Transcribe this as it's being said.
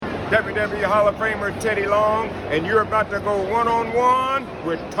WWE Hall of Famer Teddy Long, and you're about to go one-on-one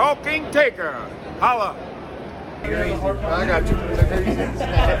with Talking Taker. Holla. I got you.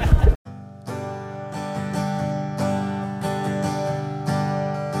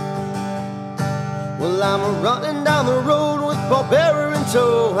 Well, I'm running down the road with Barbera in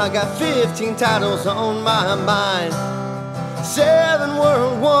tow. I got 15 titles on my mind. 7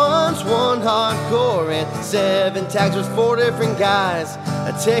 world ones, 1 hardcore, and 7 tags with 4 different guys.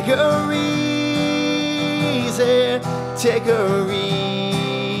 Take her easy, take her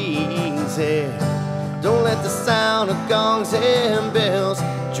easy. Don't let the sound of gongs and bells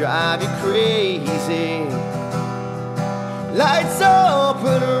drive you crazy. Lights up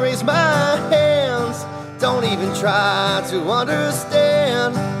when I raise my hands. Don't even try to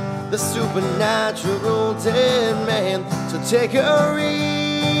understand the supernatural dead man. So take her easy.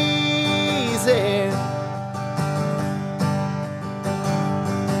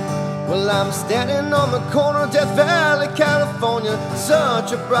 Well, I'm standing on the corner of Death Valley, California.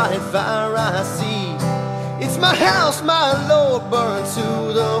 Such a bright fire I see. It's my house, my Lord, burned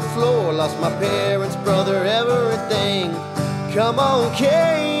to the floor. Lost my parents, brother, everything. Come on,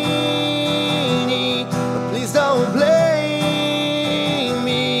 Katie, but please don't blame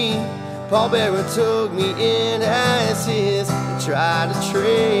me. Paul Bearer took me in as his and tried to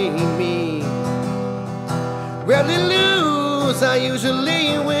train me. Rarely lose, I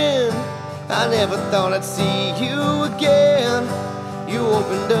usually win. I never thought I'd see you again. You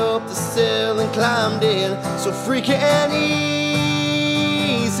opened up the cell and climbed in, so freaky and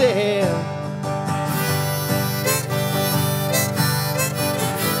easy.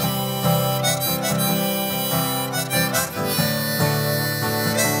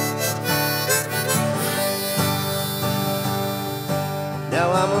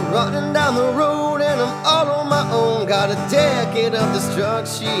 Now I'm running down the road and I'm all on my own. Got a decade of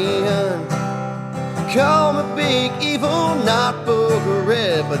destruction. Call me Big Evil, not Booger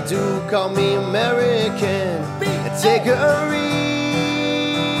Red, but do call me American. Take her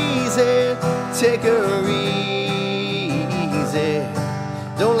easy, take her easy.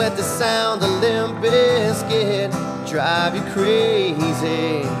 Don't let the sound of Limp Bizkit drive you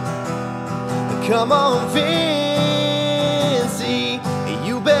crazy. Come on, Vincie,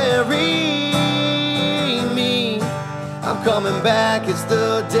 you bury me. I'm coming back, it's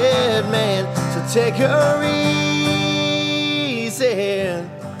the dead man. So take her easy.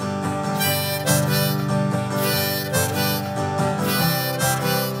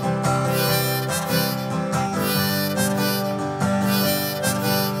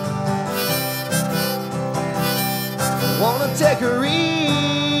 I wanna take her easy.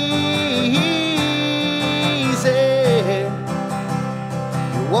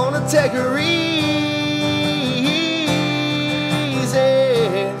 You wanna take her easy.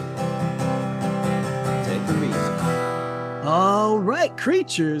 All right,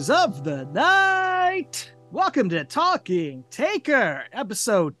 creatures of the night, welcome to Talking Taker,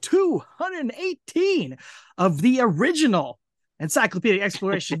 episode 218 of the original encyclopedic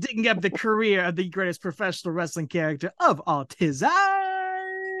exploration, digging up the career of the greatest professional wrestling character of all time,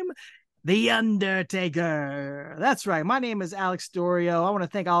 The Undertaker. That's right. My name is Alex Dorio. I want to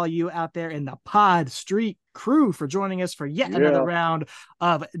thank all of you out there in the Pod Street crew for joining us for yet another round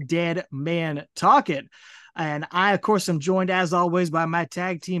of Dead Man Talking. And I, of course, am joined, as always, by my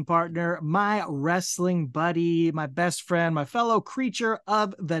tag team partner, my wrestling buddy, my best friend, my fellow creature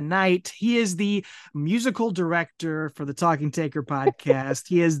of the night. He is the musical director for the Talking Taker podcast.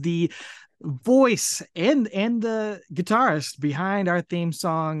 He is the voice and the guitarist behind our theme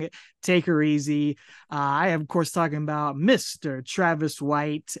song, Take Her Easy. I am, of course, talking about Mr. Travis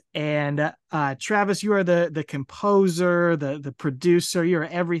White. And Travis, you are the composer, the producer. You're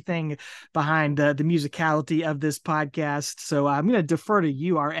everything behind the musicality of this podcast. So I'm going to defer to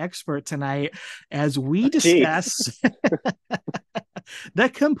you, our expert tonight, as we discuss the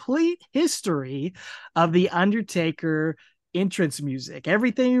complete history of The Undertaker entrance music,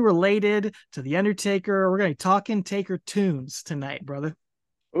 everything related to The Undertaker. We're going to be talking Taker tunes tonight, brother.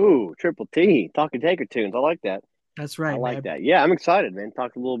 Ooh, Triple T, Talking Taker tunes. I like that. That's right. I like that. Yeah, I'm excited, man.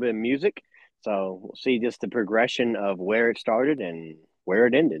 Talk a little bit of music. So we'll see just the progression of where it started and where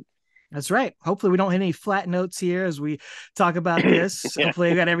it ended. That's right. Hopefully we don't hit any flat notes here as we talk about this. Yeah.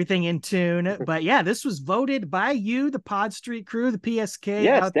 Hopefully we got everything in tune. But yeah, this was voted by you, the Pod Street crew, the PSK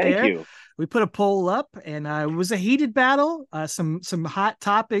Yes, out thank there. you. We put a poll up, and it was a heated battle. Some hot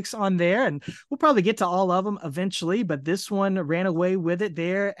topics on there, and we'll probably get to all of them eventually. But this one ran away with it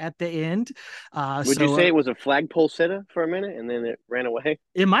there at the end. Would you say it was a flagpole sitter for a minute and then it ran away?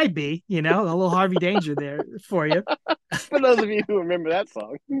 It might be, a little Harvey Danger there for you. For those of you who remember that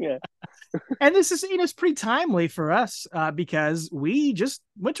song, yeah. And this is, it's pretty timely for us because we just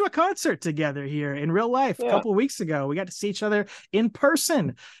went to a concert together here in real life a couple of weeks ago. We got to see each other in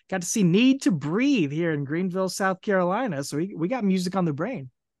person, got to see Need to Breathe here in Greenville, South Carolina. So we got music on the brain.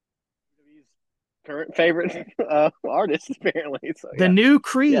 Current favorite artist, apparently. So, the new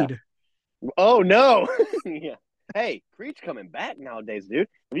Creed. Yeah. Oh, no. Yeah. Hey, Creed's coming back nowadays, dude.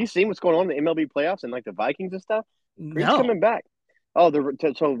 Have you seen what's going on in the MLB playoffs and like the Vikings and stuff? Creed's coming back. Oh,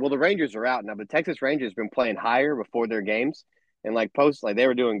 the Rangers are out now. The Texas Rangers have been playing higher before their games, and they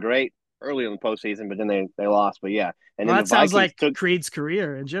were doing great early in the postseason, but then they lost. But yeah, and then that sounds like Creed's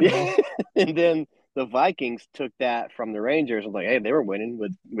career in general. And then the Vikings took that from the Rangers. And like, hey, they were winning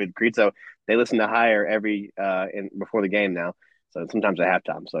with Creed, so they listen to higher every before the game now. So sometimes at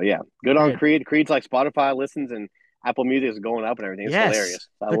halftime. So yeah, good on Creed. Creed's like Spotify listens and Apple Music is going up and everything. It's hilarious.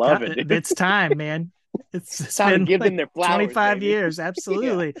 I love it. Dude. It's time, man. It's time been to give them their flowers. 25 baby. years.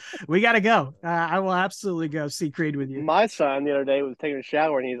 Absolutely. Yeah. We got to go. I will absolutely go see Creed with you. My son the other day was taking a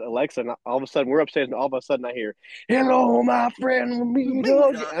shower and he's Alexa, and all of a sudden we're upstairs and all of a sudden I hear, "Hello, my friend," and he's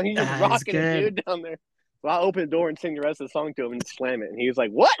just rocking it, dude, down there. So I open the door and sing the rest of the song to him and slam it. And he was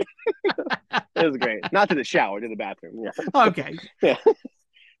like, "What?" It was great. Not to the shower, to the bathroom. Yeah. Okay. Yeah.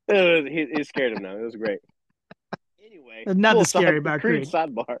 He scared him, though. It was great. Anyway, nothing scary about Creed.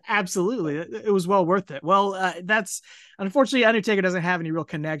 Sidebar. Absolutely. It was well worth it. Well, that's unfortunately Undertaker doesn't have any real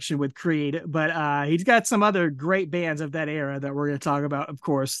connection with Creed, but he's got some other great bands of that era that we're going to talk about, of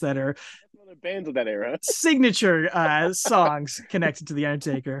course, that are bands of that era. Signature songs connected to the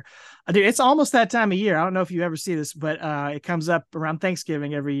Undertaker. Dude, it's almost that time of year. I don't know if you ever see this, but it comes up around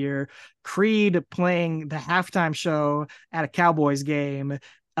Thanksgiving every year. Creed playing the halftime show at a Cowboys game.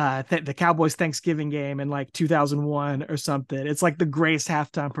 The Cowboys Thanksgiving game in like 2001 or something. It's like the greatest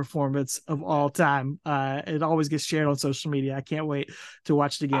halftime performance of all time. It always gets shared on social media. I can't wait to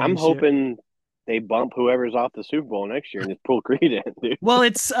watch it again. I'm hoping they bump whoever's off the Super Bowl next year and just pull Creed in, dude. Well,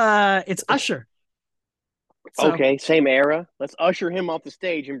 it's Usher. So, okay, same era. Let's usher him off the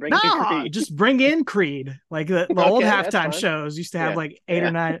stage and bring in Creed. Just bring in Creed. Like the old halftime shows used to have like 8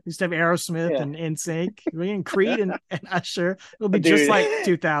 or 9. Used to have Aerosmith and NSYNC. Bring in Creed and Usher. It'll be just like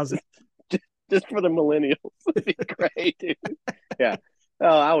 2000. Just for the millennials. It'd be great, dude. Yeah.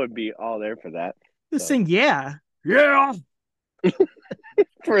 Oh, I would be all there for that. Just sing, yeah.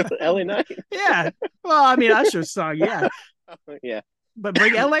 For the LA Knight. Yeah. Well, I mean, Usher's song, yeah. Yeah. But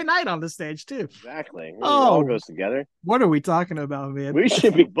bring LA Knight on the stage too. Exactly. It all goes together. What are we talking about, man? We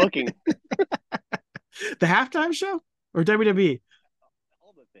should be booking the halftime show or WWE?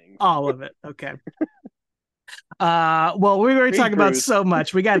 All the things. All of it. Okay. Well, we were talking about so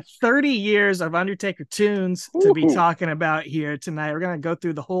much. We got 30 years of Undertaker tunes to be talking about here tonight. We're going to go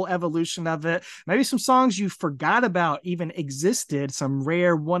through the whole evolution of it. Maybe some songs you forgot about even existed, some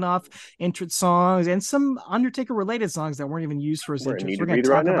rare one-off entrance songs, and some Undertaker related songs that weren't even used for his entrance. We're going to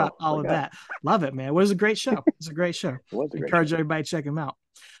talk about all of that. Love it, man. It was a great show. It's a great show. Encourage everybody to check him out.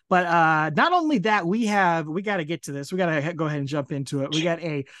 But not only that, we got to get to this. We got to go ahead and jump into it. We got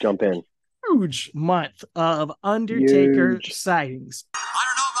a jump in. Huge month of Undertaker sightings. I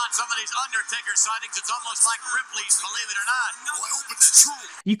don't know about some of these Undertaker sightings. It's almost like Ripley's, believe it or not. Oh, I hope it's true.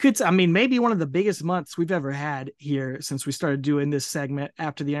 You could, maybe one of the biggest months we've ever had here since we started doing this segment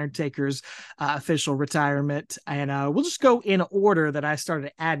after the Undertaker's official retirement. And we'll just go in order that I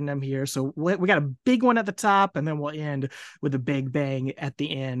started adding them here. So we got a big one at the top, and then we'll end with a big bang at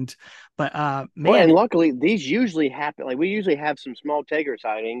the end. But man, well, and luckily these usually happen. Like we usually have some small Taker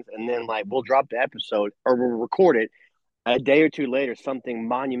sightings, and then like we'll drop the episode or we'll record it a day or two later. Something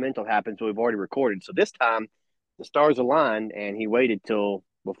monumental happens, so we've already recorded. So this time the stars aligned, and he waited till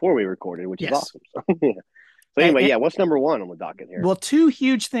before we recorded, which is awesome. So, yeah. So anyway, what's number one on the docket here? Well, two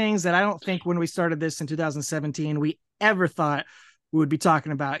huge things that I don't think when we started this in 2017 we ever thought we would be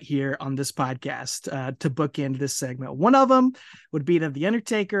talking about here on this podcast to bookend this segment. One of them would be that The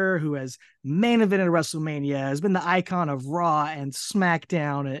Undertaker, who has main evented WrestleMania, has been the icon of Raw and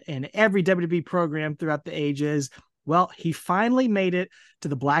SmackDown and every WWE program throughout the ages. Well, he finally made it to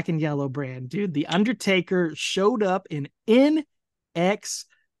the black and yellow brand. Dude, The Undertaker showed up in NXT.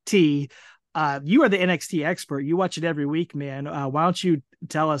 You are the NXT expert. You watch it every week, man. Why don't you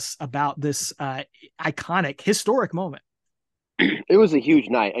tell us about this iconic, historic moment. It was a huge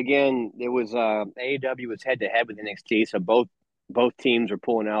night. Again, it was AEW was head to head with NXT, so both teams were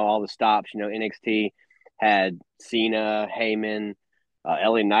pulling out all the stops. You know, NXT had Cena, Heyman,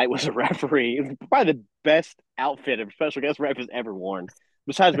 LA Knight was a referee. It was probably the best outfit a special guest ref has ever worn,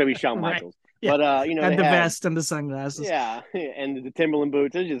 besides maybe Shawn Right. Michaels. Yeah. But you know, Had they the had vest and the sunglasses. yeah, and the Timberland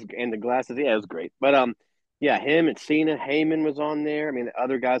boots, it was just and the glasses. Yeah, it was great. But yeah, him and Cena, Heyman was on there. I mean, the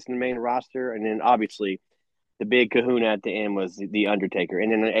other guys in the main roster, and then obviously the big kahuna at the end was the Undertaker.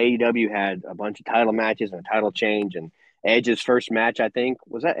 And then the AEW had a bunch of title matches and a title change. And Edge's first match, I think,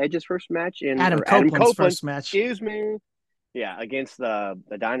 was that Edge's first match in Adam or Adam Copeland's Copeland? first match. Excuse me. Yeah, against the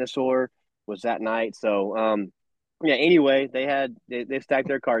dinosaur was that night. So yeah. Anyway, they stacked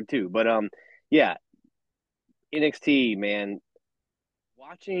their card too. But yeah, NXT man.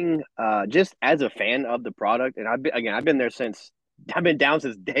 Watching just as a fan of the product, and I've been there since I've been down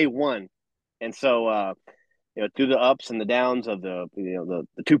since day one, and so you know, through the ups and the downs of the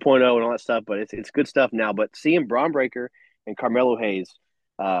 2.0 and all that stuff. But it's good stuff now. But seeing Braun Breaker and Carmelo Hayes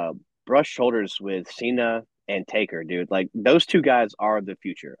brush shoulders with Cena and Taker, dude, like those two guys are the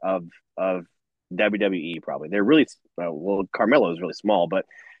future of WWE. Probably they're really well. Carmelo is really small, but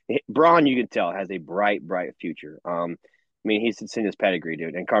Braun, you can tell, has a bright future. I mean, he's seen his pedigree,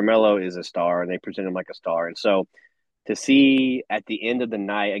 dude, and Carmelo is a star, and they present him like a star, and so to see at the end of the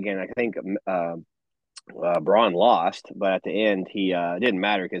night again, I think Braun lost, but at the end he it didn't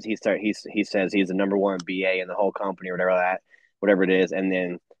matter because he says he's the number one BA in the whole company or whatever it is, and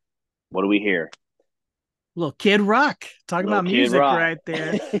then what do we hear? Little Kid Rock talking Little about Kid music Rock. right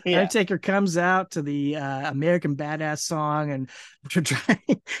there. Yeah. Undertaker comes out to the American Badass song and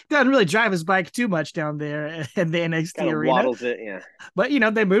doesn't really drive his bike too much down there in the NXT Kind of arena. waddles it, yeah. But you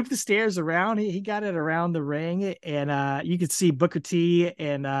know, they moved the stairs around. He got it around the ring, and you could see Booker T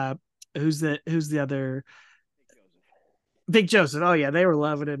and who's the other Big Joseph. Oh yeah, they were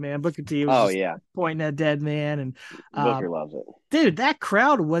loving it, man. Booker T was Oh just yeah, pointing at dead man, and Booker loves it. dude, that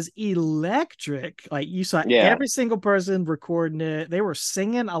crowd was electric. Like you saw Yeah. every single person recording it. They were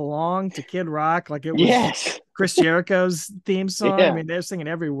singing along to Kid Rock like it was Yes. Chris Jericho's theme song. I Yeah. mean, they're singing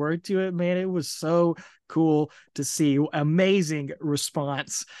every word to it, man. It was so cool to see. Amazing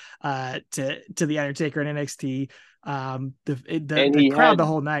response to the Undertaker and NXT. The crowd the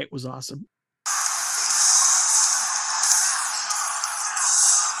whole night was awesome.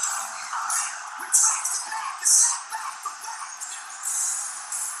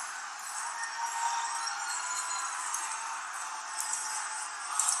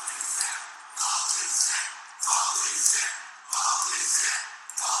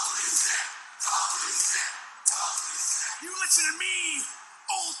 You listen to me,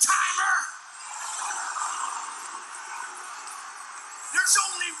 old timer. There's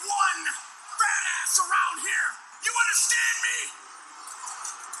only one badass around here. You understand me?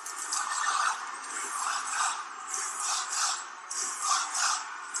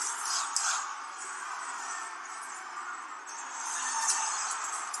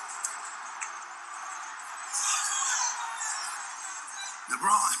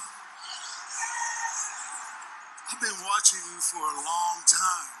 LeBron, I've been watching you for a long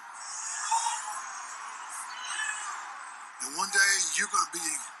time. And one day you're going to be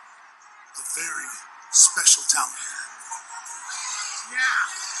a very special talent. Yeah.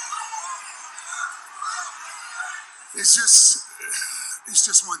 It's just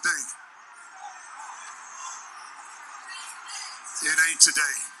one thing. It ain't today.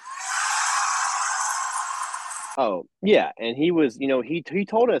 Oh yeah, and he was, you know, he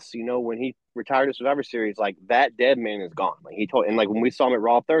told us, you know, when he retired the Survivor Series, like that dead man is gone. Like he told, and like when we saw him at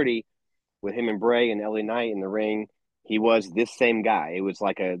Raw 30 with him and Bray and LA Knight in the ring, he was this same guy. It was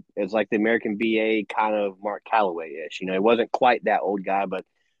like the American BA kind of Mark Calloway ish. You know, it wasn't quite that old guy, but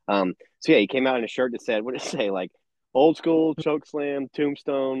so yeah, he came out in a shirt that said, what did it say, like old school choke slam,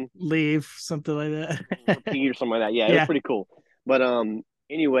 tombstone, Leave something like that. repeat or something like that. Yeah, it Yeah. was pretty cool. But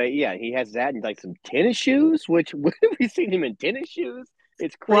anyway, yeah, he has that and like some tennis shoes, which we've seen him in tennis shoes.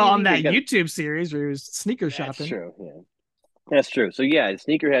 It's crazy. Well, on that YouTube series where he was sneaker shopping. That's true. Yeah, that's true. So yeah,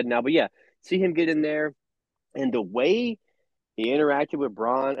 sneakerhead now, but yeah, see him get in there and the way he interacted with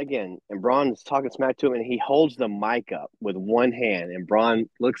Braun again, and Braun is talking smack to him, and he holds the mic up with one hand, and Braun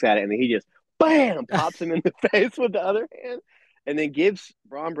looks at it, and then he just bam pops him in the face with the other hand, and then gives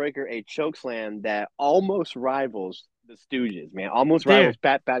Braun Breaker a choke slam that almost rivals the Stooges, man, almost rivals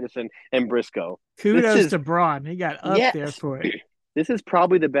Pat Patterson and Briscoe. Kudos to Braun, he got up there for it. This is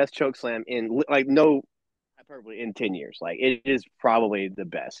probably the best choke slam in like no hyperbole in 10 years. Like it is probably the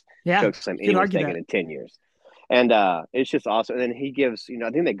best choke slam anyone's taken in 10 years. And it's just awesome. And then he gives, I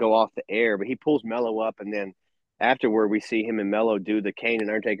think they go off the air, but he pulls Mello up, and then afterward we see him and Mello do the Kane and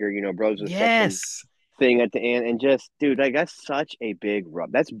Undertaker, Bros Destruction Yes. thing at the end, and just dude, like that's such a big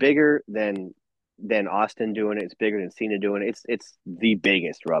rub. That's bigger than Austin doing it. It's bigger than Cena doing it. It's the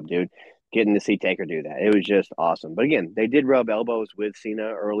biggest rub, dude. Getting to see Taker do that, it was just awesome. But again, they did rub elbows with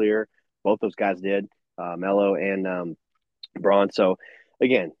Cena earlier. Both those guys did, Mello and Braun. So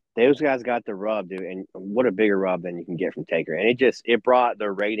again, those guys got the rub, dude, and what a bigger rub than you can get from Taker. And it brought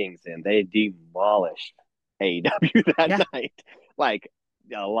the ratings in. They demolished AEW that Yeah, night, like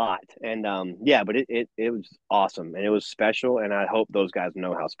a lot. And yeah, but it was awesome and it was special. And I hope those guys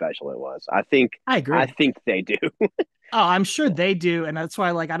know how special it was. I I agree. think they do. Oh, I'm sure they do, and that's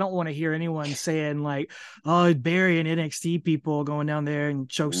why, like, I don't want to hear anyone saying like, "Oh, Barry and NXT people going down there and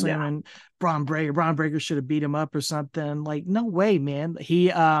choke No, slamming Braun Breaker. Braun Breaker should have beat him up or something." Like, no way, man.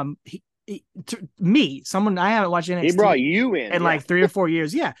 To me, someone I haven't watched he brought NXT you in. in Yeah, like 3 or 4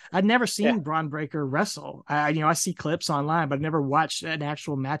 years. Yeah, I'd never yeah, seen Braun Breaker wrestle. I see clips online, but I never watched an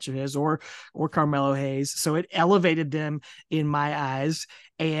actual match of his or Carmelo Hayes. So it elevated them in my eyes,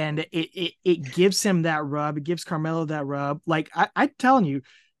 and it gives him that rub. It gives Carmelo that rub. Like I'm telling you,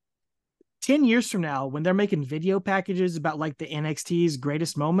 10 years from now, when they're making video packages about like the NXT's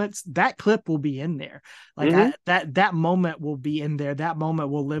greatest moments, that clip will be in there. Like mm-hmm. that moment will be in there. That moment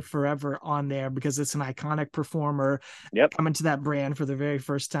will live forever on there because it's an iconic performer Yep, coming to that brand for the very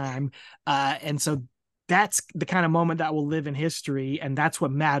first time. And so that's the kind of moment that will live in history. And that's what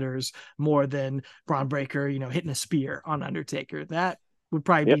matters more than Braun Breaker, hitting a spear on Undertaker. That would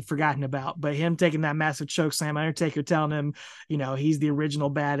probably yep, be forgotten about. But him taking that massive choke slam, Undertaker telling him, he's the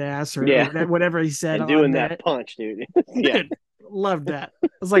original badass or yeah, whatever he said and on doing that there. punch, dude. Yeah, Dude, loved that.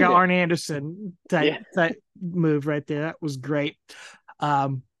 It was like an yeah, Arn Anderson type yeah. type move right there. That was great.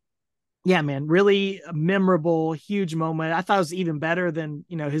 Um, yeah, man, really memorable, huge moment. I thought it was even better than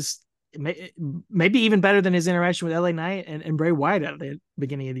his maybe even better than his interaction with LA Knight and Bray Wyatt at the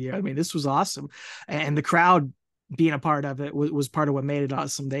beginning of the year. I mean, this was awesome, and the crowd being a part of it was part of what made it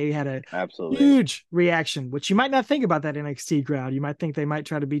awesome. They had a Absolutely. huge reaction, which you might not think about that NXT crowd. You might think they might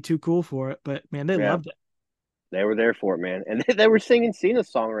try to be too cool for it, but man, they Yeah. loved it. They were there for it, man. And they were singing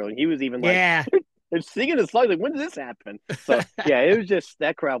Cena's song earlier. He was even like, Yeah. they're singing the song. Like, when did this happen? So yeah, it was just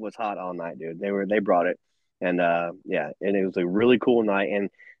that crowd was hot all night, dude. They brought it. And yeah, and it was a really cool night. And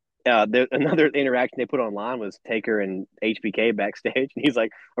another interaction they put online was Taker and HBK backstage, and he's like,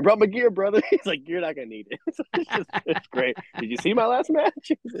 "I brought my gear, brother." He's like, "You're not gonna need it." So it's great. Did you see my last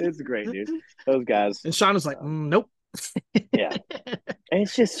match? It's great, dude. Those guys, And Sean was like, nope. yeah. And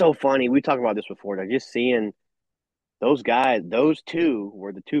it's just so funny. We talked about this before. Like just seeing those guys, those two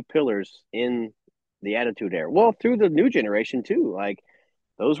were the two pillars in the Attitude Era. Well, through the new generation too. Like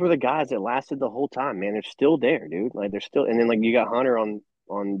those were the guys that lasted the whole time, man. They're still there, dude. Like they're still, and then like you got Hunter on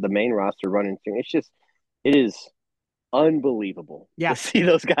the main roster running thing. It is unbelievable to Yeah. see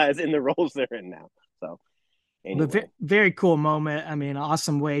those guys in the roles they're in now. So But anyway, very cool moment. I mean,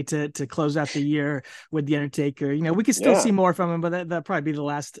 awesome way to close out the year with the Undertaker. We could still yeah, see more from him, but that'll probably be the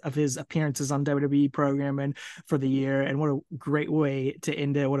last of his appearances on WWE programming for the year. And what a great way to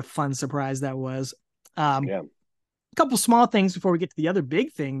end it! What a fun surprise that was. yeah. A couple small things before we get to the other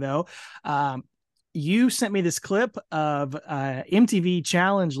big thing, though. You sent me this clip of MTV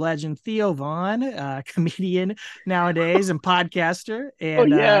Challenge legend Theo Vaughn, comedian nowadays and podcaster, Oh and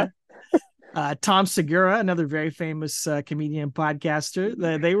yeah, Tom Segura, another very famous comedian podcaster.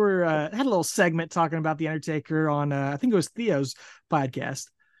 They were had a little segment talking about the Undertaker on I think it was Theo's podcast.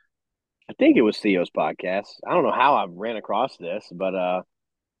 I think it was Theo's podcast. I don't know how I ran across this, but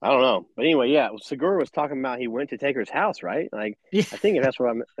I don't know. But anyway, yeah, Segura was talking about he went to Taker's house, right? Like Yeah, I think that's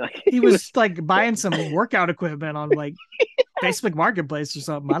what I'm like. he He was was like buying some workout equipment on like Facebook Marketplace or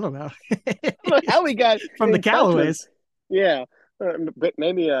something. I don't know. I don't know how he got From the in touch with. Callaways. Yeah, but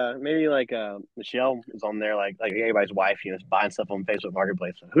maybe like Michelle is on there, like everybody's wife, is buying stuff on Facebook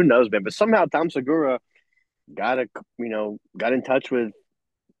Marketplace. Who knows, man? But somehow Tom Segura got got in touch with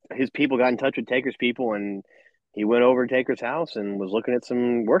his people, got in touch with Taker's people, and he went over to Taker's house and was looking at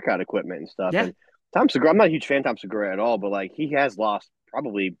some workout equipment and stuff. Yeah, And Tom Segura, I'm not a huge fan of Tom Segura at all, but like he has lost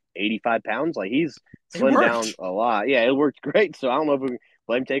probably 85 pounds. Like he's it slimmed down worked. a lot. Yeah, it worked great. So I don't know if we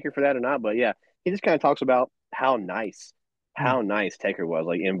blame Taker for that or not, but yeah, he just kind of talks about Mm. how nice Taker was,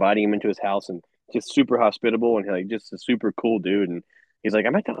 like inviting him into his house and just super hospitable and like just a super cool dude. And he's like,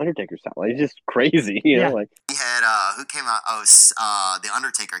 I'm at the Undertaker's house. Like, it's just crazy, Yeah, like He had who came out? Oh, the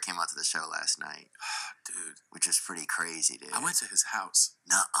Undertaker came out to the show last night, dude, which is pretty crazy, dude. I went to his house.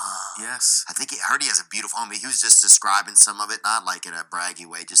 Nuh-uh. Yes. I heard he has a beautiful home. He was just describing some of it, not like in a braggy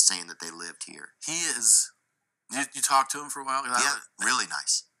way, just saying that they lived here. He is You talked to him for a while? Yeah, really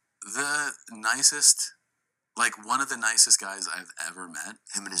nice. The nicest, like one of the nicest guys I've ever met.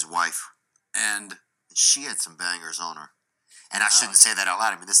 Him and his wife. And she had some bangers on her. And I shouldn't say that out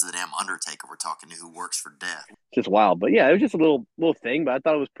loud. I mean, this is the damn Undertaker we're talking to, who works for death. Just wild. But yeah, it was just a little thing, but I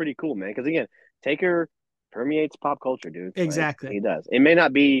thought it was pretty cool, man. Because again, Taker permeates pop culture, dude. Exactly. Like, he does. He may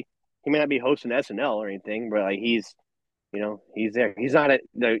not be hosting SNL or anything, but like he's there. He's not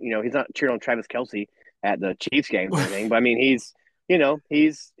he's not cheering on Travis Kelce at the Chiefs games or anything. But I mean, he's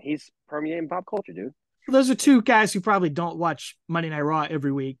permeating pop culture, dude. Those are two guys who probably don't watch Monday Night Raw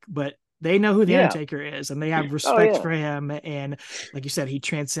every week, but they know who the Undertaker is, and they have respect for him. And like you said, he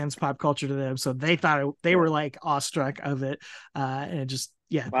transcends pop culture to them. So they thought they were like awestruck of it. And just,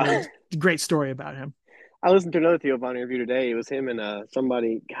 great story about him. I listened to another Theo Von interview today. It was him and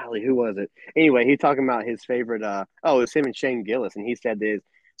somebody, golly, who was it? Anyway, he talking about his favorite, it was him and Shane Gillis. And he said this,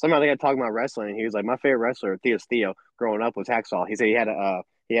 somehow they got talking about wrestling. And he was like, my favorite wrestler, Theo, growing up was Hacksaw. He said he had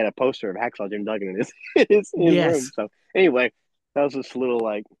a poster of Hacksaw Jim Duggan in his room. So anyway, that was just a little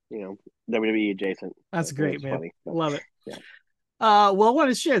WWE adjacent. That's great, man. Funny, love it. Yeah. Well, I want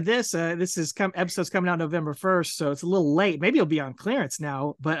to share this. This is episode's coming out November 1st, so it's a little late. Maybe it'll be on clearance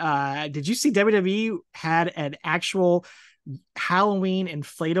now. But did you see WWE had an actual Halloween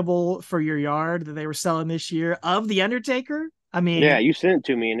inflatable for your yard that they were selling this year of the Undertaker? I mean, yeah, you sent it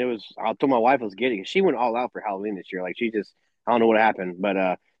to me, and I told my wife I was getting it. She went all out for Halloween this year. Like I don't know what happened,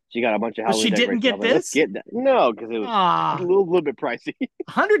 but she got a bunch of Halloween. She didn't get this. Let's get that. No, because it was a little bit pricey.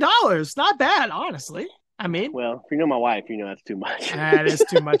 $100, not bad, honestly. I mean, well, if you know my wife, you know that's too much. That is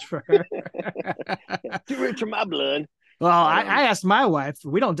too much for her. Too rich for my blood. Well, I asked my wife.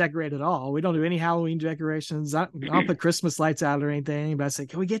 We don't decorate at all. We don't do any Halloween decorations. I don't put Christmas lights out or anything. But I said,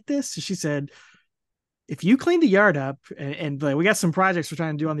 "Can we get this?" She said, "If you clean the yard up, and we got some projects we're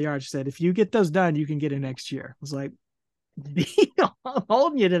trying to do on the yard." She said, "If you get those done, you can get it next year." I was like, "Deal, I'm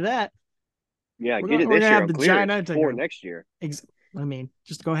holding you to that." Yeah, get it this year. Clear for next year. I mean,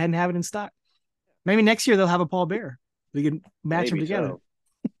 just go ahead and have it in stock. Maybe next year they'll have a Paul Bear. We can match them together.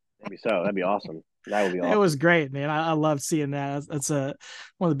 Maybe so. That'd be awesome. That would be awesome. It was great, man. I loved seeing that. That's one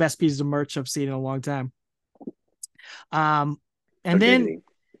of the best pieces of merch I've seen in a long time. And then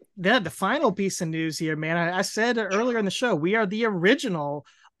the final piece of news here, man. I said earlier in the show, we are the original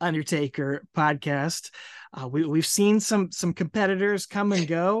Undertaker podcast. We've seen some competitors come and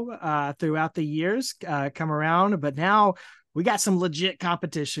go throughout the years, come around, but now we got some legit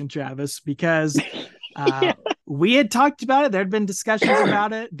competition, Travis, because we had talked about it. There had been discussions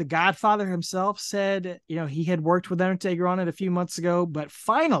about it. The Godfather himself said, he had worked with Undertaker on it a few months ago, but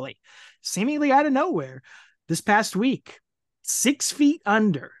finally, seemingly out of nowhere, this past week, 6 Feet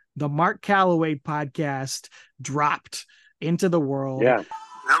Under, the Mark Calloway podcast dropped into the world. Yeah.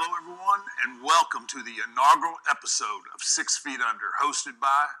 Hello, everyone, and welcome to the inaugural episode of 6 Feet Under, hosted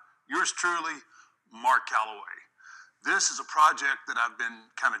by yours truly, Mark Calloway. This is a project that I've been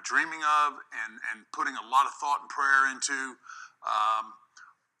kind of dreaming of and putting a lot of thought and prayer into,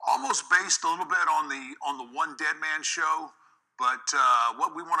 almost based a little bit on the One Dead Man show. But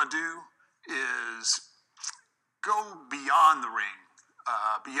what we want to do is go beyond the ring,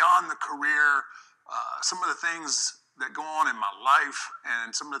 beyond the career, some of the things that go on in my life and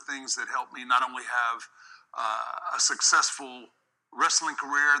some of the things that help me not only have a successful wrestling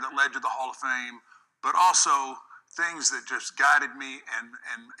career that led to the Hall of Fame, but also things that just guided me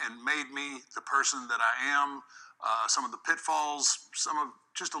and made me the person that I am, some of the pitfalls, some of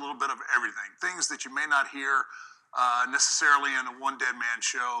just a little bit of everything, things that you may not hear necessarily in a One Dead Man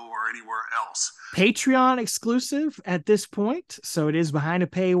show or anywhere else. Patreon exclusive at this point. So it is behind a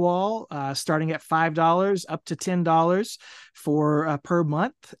paywall, starting at $5 up to $10 for per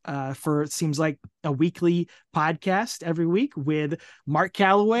month, for it seems like a weekly podcast every week with Mark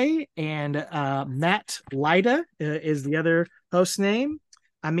Calloway and Matt Lyda is the other host name.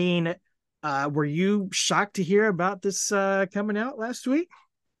 I mean, were you shocked to hear about this coming out last week?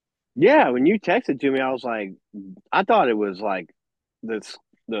 Yeah, when you texted to me, I was like, I thought it was like the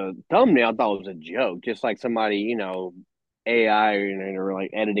thumbnail. I thought it was a joke, just like somebody, AI or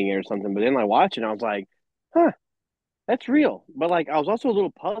like editing it or something. But then I watched it, and I was like, huh, that's real. But like, I was also a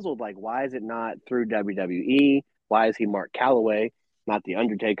little puzzled, like, why is it not through WWE? Why is he Mark Calloway, not the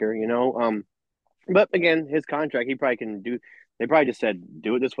Undertaker? But again, his contract, he probably can do. They probably just said,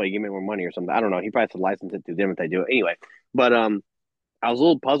 do it this way, give me more money or something. I don't know. He probably has to license it to them if they do it anyway. But I was a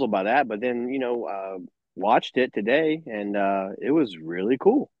little puzzled by that, but then, watched it today, and it was really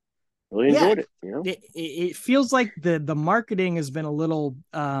cool. Really enjoyed it, It feels like the marketing has been a little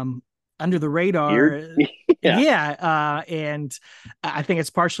under the radar. Yeah. And I think it's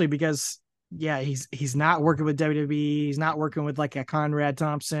partially because he's not working with WWE. He's not working with like a Conrad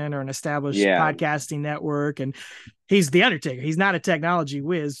Thompson or an established podcasting network. And he's the Undertaker. He's not a technology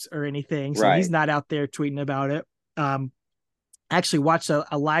whiz or anything. So he's not out there tweeting about it. I actually watched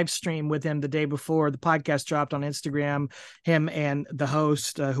a live stream with him the day before the podcast dropped on Instagram, him and the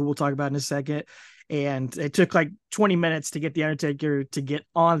host, who we'll talk about in a second. And it took like 20 minutes to get the Undertaker to get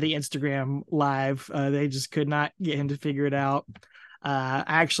on the Instagram live. They just could not get him to figure it out.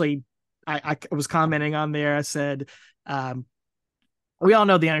 I was commenting on there. I said, we all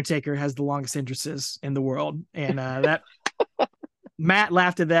know the Undertaker has the longest entrances in the world. And that Matt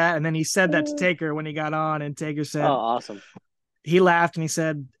laughed at that. And then he said that to Taker when he got on, and Taker said, "Oh, awesome." He laughed and he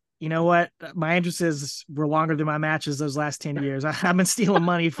said, "You know what? My entrances were longer than my matches those last 10 years. I've been stealing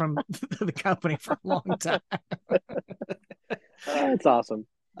money from the company for a long time." That's awesome.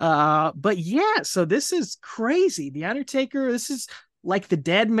 But yeah, so this is crazy. The Undertaker, this is like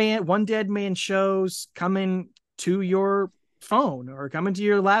the One Dead Man shows coming to your phone or coming to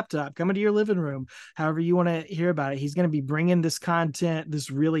your laptop, coming to your living room, however you want to hear about it. He's going to be bringing this content, this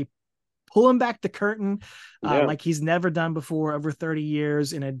really pulling back the curtain like he's never done before, over 30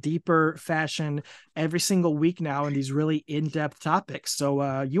 years, in a deeper fashion every single week now, in these really in-depth topics.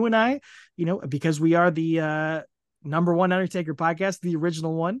 So you and I, because we are the number one Undertaker podcast, the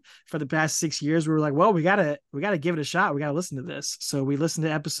original one for the past 6 years, we were like, well, we gotta give it a shot. We gotta listen to this. So we listened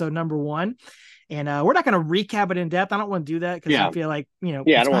to episode number 1, and we're not going to recap it in depth. I don't want to do that because I feel like, I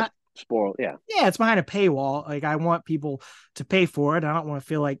don't want spoil. It's behind a paywall. Like, I want people to pay for it. I don't want to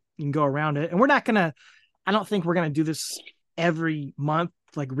feel like you can go around it. And I don't think we're gonna do this every month,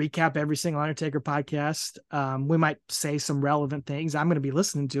 like recap every single Undertaker podcast. We might say some relevant things. I'm going to be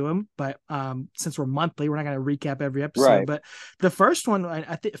listening to them, but since we're monthly, we're not going to recap every episode. Right. But the first one,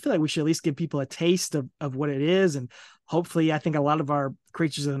 I feel like we should at least give people a taste of what it is. And hopefully, I think a lot of our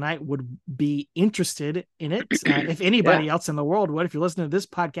creatures of the night would be interested in it. If anybody else in the world would. If you're listening to this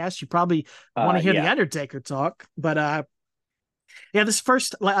podcast, you probably want to hear the Undertaker talk. But this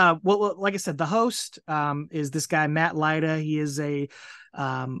first, well, like I said, the host is this guy, Matt Lyda. He is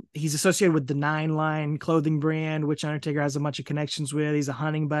he's associated with the 9 Line clothing brand, which Undertaker has a bunch of connections with. He's a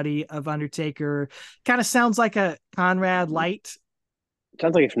hunting buddy of Undertaker. Kind of sounds like a Conrad light.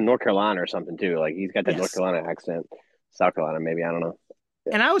 Sounds like he's from North Carolina or something too. Like, he's got that North Carolina accent. South Carolina, maybe. I don't know.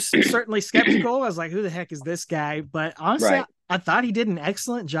 And I was certainly skeptical. I was like, who the heck is this guy? But honestly, I thought he did an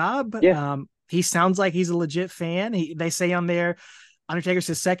excellent job. He sounds like he's a legit fan. They say on there, Undertaker's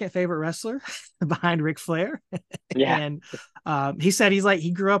his second favorite wrestler behind Ric Flair. And he said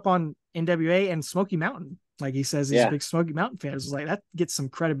he grew up on NWA and Smoky Mountain. Like, he says he's a big Smoky Mountain fan. It's like, that gets some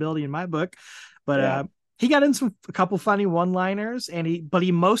credibility in my book. But he got in a couple funny one-liners, but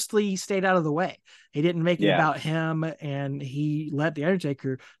he mostly stayed out of the way. He didn't make it about him, and he let the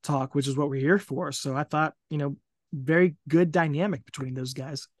Undertaker talk, which is what we're here for. So I thought, very good dynamic between those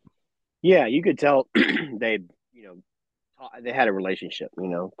guys. Yeah, you could tell they had a relationship,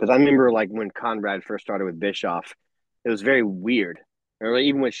 because I remember, like, when Conrad first started with Bischoff, it was very weird. Or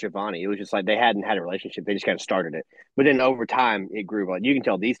even with Shivani, it was just like they hadn't had a relationship. They just kind of started it. But then over time, it grew. Like, you can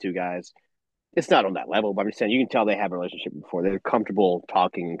tell these two guys, it's not on that level, but I'm just saying, you can tell they have a relationship before. They're comfortable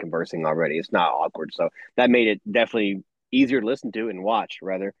talking and conversing already. It's not awkward. So that made it definitely easier to listen to and watch,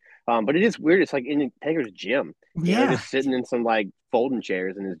 rather. But it is weird. It's like in Taker's gym. Yeah. Just sitting in some, like, folding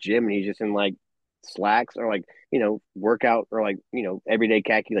chairs in his gym, and he's just in, like, slacks or, like, workout, or, like, everyday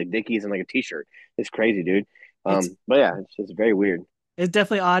khaki, like Dickies, and like a t-shirt. It's crazy, dude. But yeah, it's just very weird. It's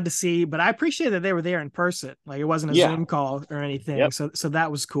definitely odd to see, but I appreciate that they were there in person. Like, it wasn't a Zoom call or anything. So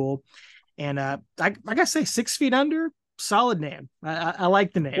that was cool. And I gotta say, 6 feet under, solid name. I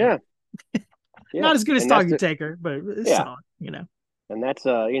like the name. Not as good as Talking Taker, but it's solid, And that's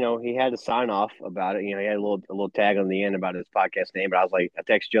he had to sign off about it. He had a little tag on the end about his podcast name. But I was like, I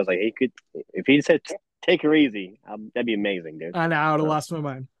texted you, I was like, if he said "take her easy," that'd be amazing, dude. I know, I would have lost my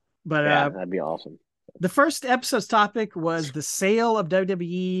mind. But that'd be awesome. The first episode's topic was the sale of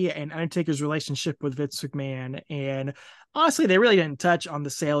WWE and Undertaker's relationship with Vince McMahon. And honestly, they really didn't touch on the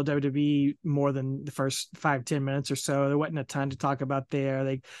sale of WWE more than the first 5-10 minutes or so. There wasn't a ton to talk about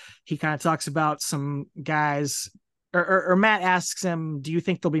there. He kind of talks about some guys, or Matt asks him, do you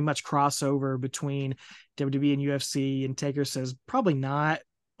think there'll be much crossover between WWE and UFC? And Taker says, probably not.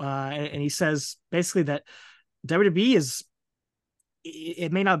 And he says basically that WWE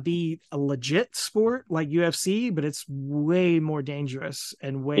it may not be a legit sport like UFC, but it's way more dangerous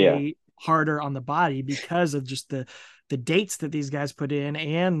and way harder on the body because of just the dates that these guys put in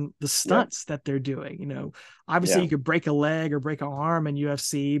and the stunts that they're doing. Obviously you could break a leg or break an arm in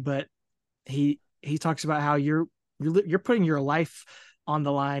UFC, but he talks about how you're putting your life on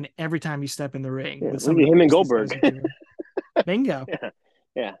the line every time you step in the ring. Yeah, With look some at of the him and moves these guys Goldberg. are doing. Bingo.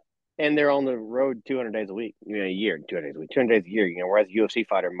 Yeah. And they're on the road 200 days a week, a year, 200 days a week, 200 days a year, whereas a UFC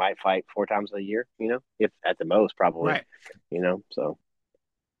fighter might fight 4 times a year, if at the most, probably, Right. so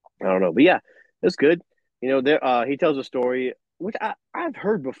I don't know. But yeah, it's good. He tells a story, which I've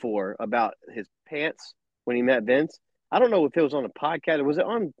heard before about his pants when he met Vince. I don't know if it was on a podcast or was it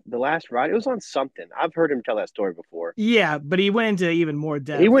on The Last Ride? It was on something. I've heard him tell that story before. Yeah, but he went into even more He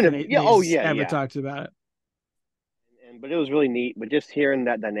depth went, than yeah, he's ever yeah. talked about it. But it was really neat. But just hearing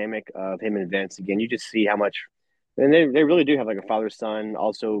that dynamic of him and Vince again, you just see how much, and they really do have like a father son,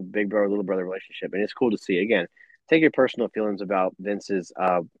 also big brother little brother relationship, and it's cool to see. Again, take your personal feelings about Vince's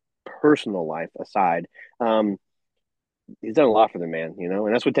personal life aside. He's done a lot for the man,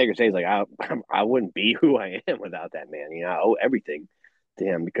 and that's what Taker says. Like I wouldn't be who I am without that man. I owe everything to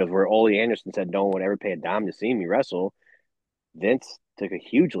him because where Ole Anderson said, "No one would ever pay a dime to see me wrestle," Vince took a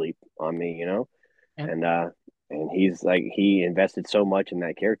huge leap on me, And and he's like he invested so much in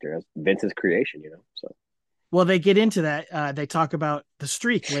that character as Vince's creation, So well, they get into that. They talk about the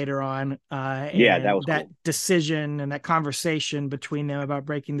streak later on, yeah, that and was that cool. decision and that conversation between them about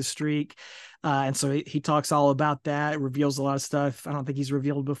breaking the streak. And so he talks all about that, reveals a lot of stuff I don't think he's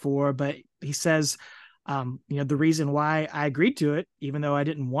revealed before, but he says, the reason why I agreed to it, even though I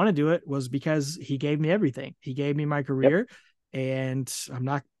didn't want to do it, was because he gave me everything. He gave me my career, and I'm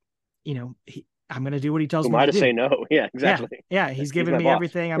not, I'm going to do what he tells Who me am I to to do. say no? Yeah, exactly. Yeah. He's given my me boss.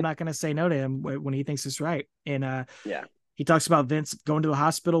 everything. I'm not going to say no to him when he thinks it's right. And Yeah. he talks about Vince going to the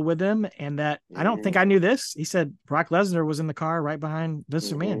hospital with him, and that I don't think I knew this. He said Brock Lesnar was in the car right behind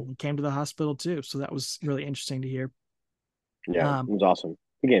Vince McMahon. He came to the hospital too. So that was really interesting to hear. Yeah, it was awesome.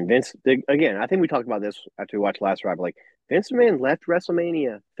 Again, Vince. I think we talked about this after we watched Last Ride. But like Vince McMahon left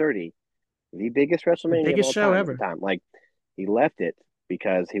WrestleMania 30, the biggest The WrestleMania of biggest all show time ever. at the time. Like he left it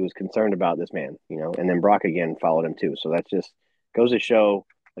because he was concerned about this man, and then Brock again followed him too. So that just goes to show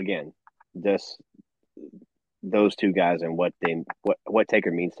again, this those two guys and what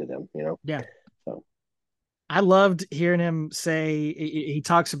Taker means to them, Yeah. So I loved hearing him say he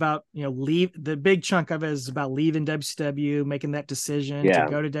talks about, leave the big chunk of it is about leaving WCW, making that decision to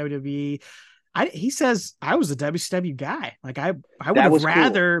go to WWE. He says I was a WCW guy. Like I would have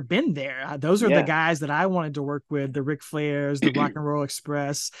rather been there. Those are the guys that I wanted to work with, the Ric Flairs, the Rock and Roll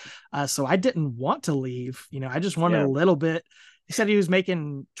Express. So I didn't want to leave. I just wanted a little bit. He said he was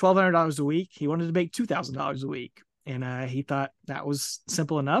making $1,200 a week. He wanted to make $2,000 a week. And he thought that was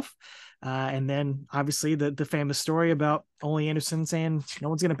simple enough. And then obviously the famous story about Ole Anderson saying no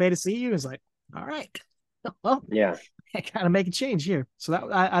one's going to pay to see you is like, all right, well, I gotta make a change here. So that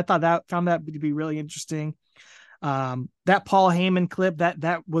I found that to be really interesting. That Paul Heyman clip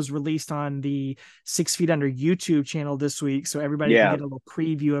that was released on the 6 Feet Under YouTube channel this week, so everybody can get a little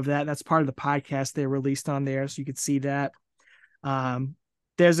preview of that. That's part of the podcast they released on there, so you could see that.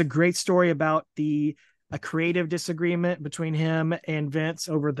 There's a great story about a creative disagreement between him and Vince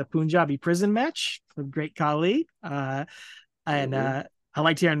over the Punjabi prison match with Great Khali. I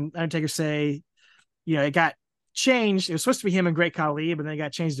liked hearing Undertaker say, it got changed. It was supposed to be him and Great Khali, but then it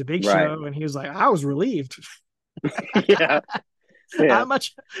got changed to Big Show, and he was like, I was relieved. How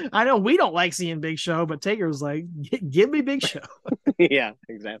much I know we don't like seeing Big Show, but Taker was like, give me Big Show. Yeah,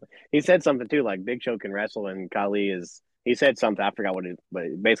 exactly. He said something too, like Big Show can wrestle and Khali he said something, I forgot what it, but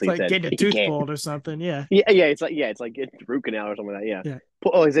it basically it's like said getting a tooth pulled or something. Yeah. It's like getting root canal or something like that. Yeah.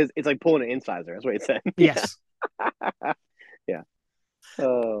 Oh, it says it's like pulling an incisor. That's what it said. Yes. Yeah.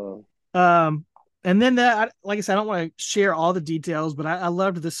 Oh. And then that, like I said, I don't want to share all the details, but I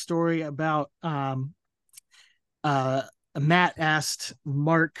loved the story about Matt asked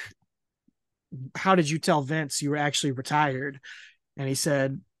Mark, how did you tell Vince you were actually retired? And he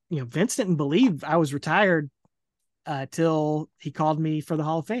said, Vince didn't believe I was retired till he called me for the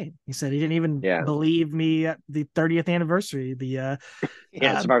Hall of Fame. He said he didn't even believe me at the 30th anniversary, the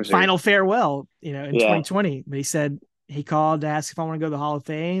final farewell, in 2020. But he said he called to ask if I want to go to the Hall of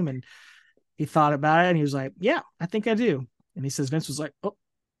Fame, and he thought about it, and he was like, yeah, I think I do. And he says Vince was like, oh,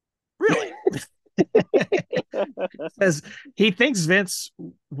 really? Because he thinks Vince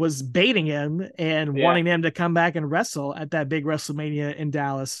was baiting him and wanting him to come back and wrestle at that big WrestleMania in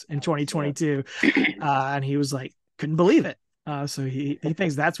Dallas in 2022. And he was like, couldn't believe it. So he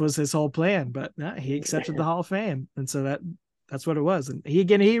thinks that was his whole plan, but he accepted the Hall of Fame. And so that's what it was. And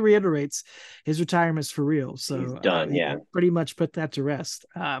he reiterates his retirement's for real. So he's done. he pretty much put that to rest.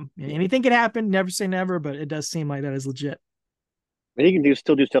 Anything could happen. Never say never, but it does seem like that is legit. But he can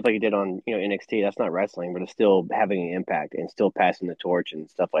still do stuff like he did on NXT. That's not wrestling, but it's still having an impact and still passing the torch and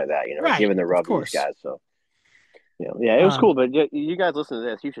stuff like that. Giving the rub to these guys. So Yeah, it was Um, cool. But you guys listen to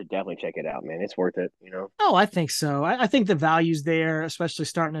this, you should definitely check it out, man. It's worth it. Oh, I think so. I think the value's there, especially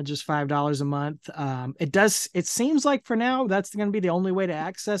starting at just $5 a month. It does. It seems like for now that's going to be the only way to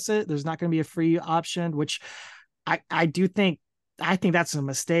access it. There's not going to be a free option, which I do think. I think that's a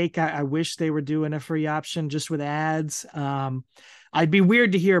mistake. I wish they were doing a free option just with ads. I'd be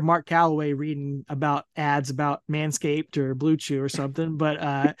weird to hear Mark Calloway reading about ads about Manscaped or Blue Chew or something,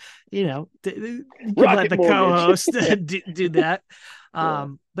 but you could let Rocket the Mortgage. co-host do that. Yeah.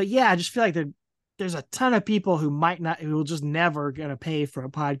 But yeah, I just feel like there's a ton of people who will just never gonna pay for a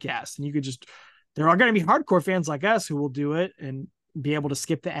podcast, and there are going to be hardcore fans like us who will do it and be able to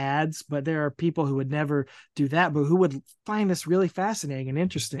skip the ads, but there are people who would never do that, but who would find this really fascinating and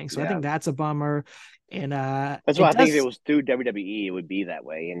interesting. So I Yeah. think that's a bummer. And That's it why I think if it does, was through WWE, it would be that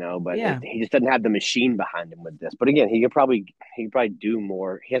way, But yeah, he just doesn't have the machine behind him with this. But again, he could probably do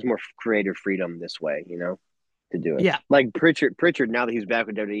more. He has more creative freedom this way, to do it. yeah. Like Pritchard, now that he's back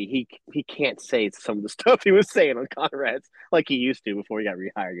with WWE, he can't say some of the stuff he was saying on Conrad's like he used to before he got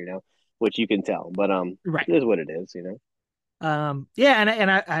rehired, which you can tell. But Right. it is what it is. Yeah,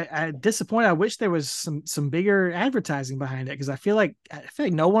 and I disappointed. I wish there was some bigger advertising behind it, because I feel like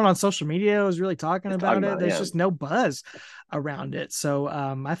no one on social media was really talking Just talking about it. about it, There's yeah. just no buzz around it. So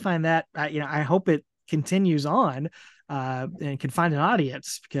I find that I hope it continues on and can find an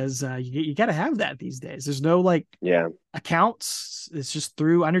audience, because you got to have that these days. There's no like Yeah. accounts. It's just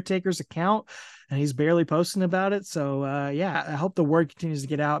through Undertaker's account, and he's barely posting about it. So yeah, I hope the word continues to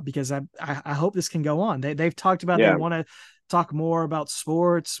get out, because I hope this can go on. They've talked about they Yeah. want to talk more about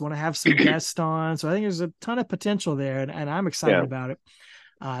sports, want to have some guests on. So I think there's a ton of potential there, and I'm excited Yeah. about it.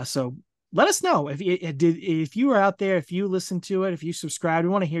 So let us know if you are out there, if you listen to it, if you subscribe. We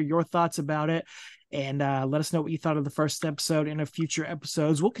want to hear your thoughts about it. And let us know what you thought of the first episode and of future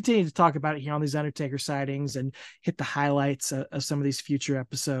episodes. We'll continue to talk about it here on these Undertaker sightings and hit the highlights of some of these future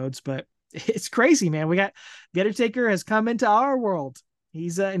episodes. But it's crazy, man. The Undertaker has come into our world.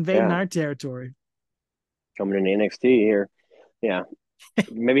 He's invading Yeah. our territory. Coming into NXT here. Yeah.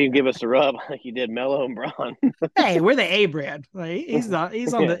 Maybe you can give us a rub like you did Mello and Braun. Hey, we're the A brand. Like, he's on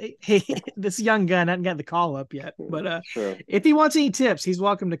Yeah. this young gun hasn't got the call up yet. But Sure. if he wants any tips, he's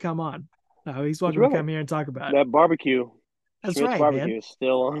welcome to come on. He's That's welcome to right. come here and talk about it. That barbecue, That's Schmidt's right, man. barbecue, is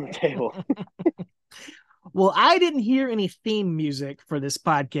still on the table. Well, I didn't hear any theme music for this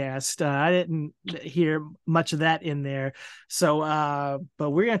podcast. I didn't hear much of that in there. So,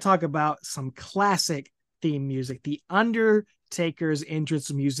 but we're going to talk about some classic theme music, the Undertaker's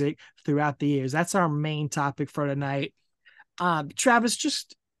entrance music throughout the years. That's our main topic for tonight. Travis,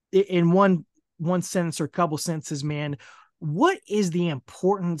 just in one sentence or couple sentences, man, what is the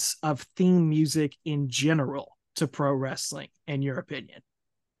importance of theme music in general to pro wrestling, in your opinion?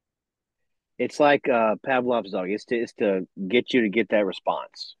 It's like Pavlov's dog. It's to get you to get that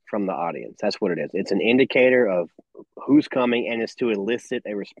response from the audience. That's what it is. It's an indicator of who's coming, and it's to elicit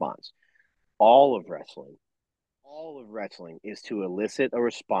a response. All of wrestling, all of wrestling is to elicit a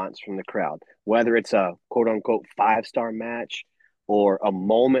response from the crowd, whether it's a quote unquote 5-star match or a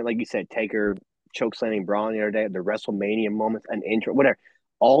moment, like you said, Taker chokeslamming Braun the other day, the WrestleMania moments, an intro, whatever.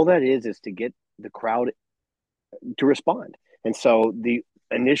 All that is to get the crowd to respond. And so the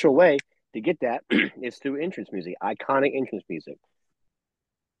initial way to get that is through entrance music, iconic entrance music.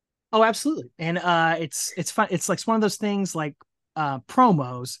 Oh, absolutely. And it's fun. It's like one of those things like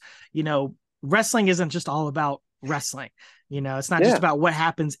promos. Wrestling isn't just all about wrestling. It's not just Yeah. about what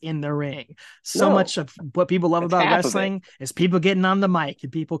happens in the ring. So No, much of what people love that's about half of it. wrestling is people getting on the mic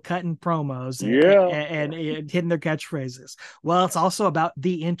and people cutting promos Yeah. and hitting their catchphrases. Well, it's also about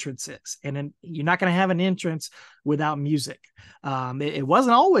the entrances, and you're not going to have an entrance without music. It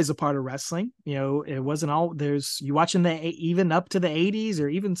wasn't always a part of wrestling. It wasn't all you watching even up to the 80s or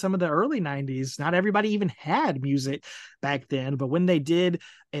even some of the early 90s. Not everybody even had music back then, but when they did,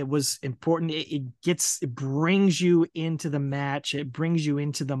 it was important. It brings you into the match. It brings you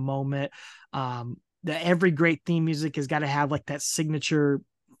into the moment. Every great theme music has got to have like that signature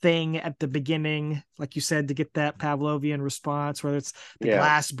thing at the beginning, like you said, to get that Pavlovian response, whether it's the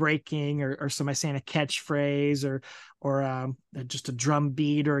glass breaking or somebody saying a catchphrase or just a drum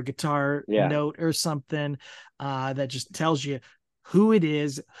beat or a guitar note or something that just tells you who it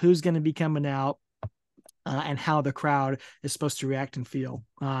is, who's going to be coming out, and how the crowd is supposed to react and feel.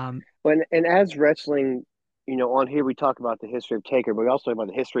 And as wrestling, on here we talk about the history of Taker, but we also talk about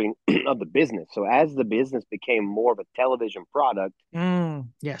the history of the business. So as the business became more of a television product,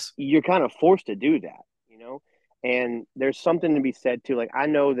 yes, you're kind of forced to do that, And there's something to be said too. Like I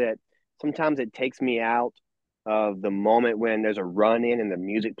know that sometimes it takes me out of the moment when there's a run in and the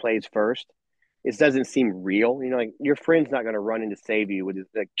music plays first. it doesn't seem real. You know, like your friend's not going to run in to save you with his,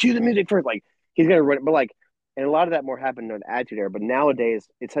 like, cue the music first. Like he's going to run, but like, and a lot of that more happened on the Attitude Era. But nowadays,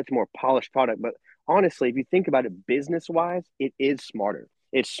 it's such a more polished product. But honestly, if you think about it business wise, it is smarter.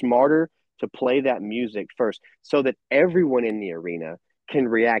 It's smarter to play that music first so that everyone in the arena can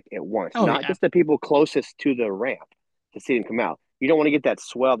react at once, Oh not yeah. just the people closest to the ramp to see them come out. You don't want to get that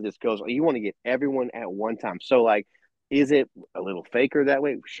swell that just goes, you want to get everyone at one time. So, like, is it a little faker that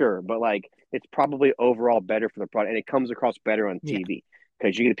way? Sure. But, like, it's probably overall better for the product and it comes across better on Yeah. TV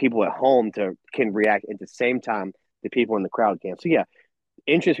because you get people at home to can react at the same time the people in the crowd can. So, yeah,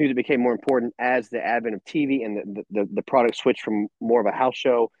 entrance music became more important as the advent of TV and the product switched from more of a house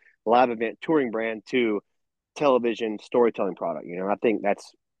show, live event, touring brand to television storytelling product. You know, I think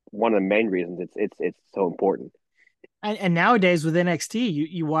that's one of the main reasons it's so important. And nowadays with NXT,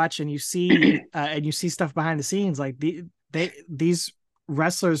 you watch and you see stuff behind the scenes, like these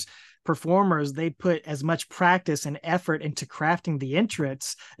wrestlers, performers, they put as much practice and effort into crafting the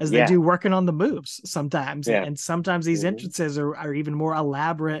entrance as they Yeah, do working on the moves sometimes. yeah. And sometimes these Mm-hmm. entrances are even more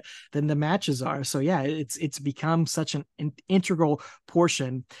elaborate than the matches are. So yeah, it's become such an integral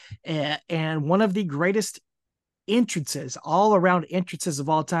portion. And one of the greatest entrances, all around entrances of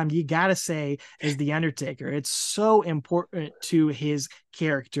all time, you gotta say, is the Undertaker. It's so important to his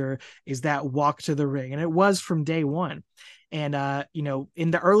character, is that walk to the ring, and it was from day one. And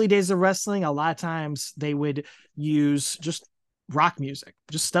in the early days of wrestling, a lot of times they would use just rock music,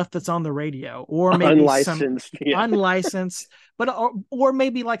 just stuff that's on the radio, or maybe some Unlicensed. Yeah. unlicensed, but or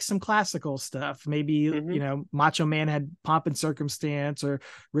maybe like some classical stuff. Maybe Mm-hmm. Macho Man had Pomp and Circumstance, or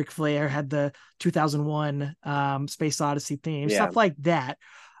Ric Flair had the 2001 Space Odyssey theme, Yeah. stuff like that.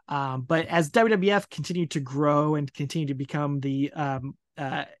 But as WWF continued to grow and continue to become the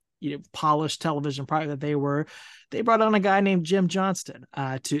polished television product that they were, they brought on a guy named Jim Johnston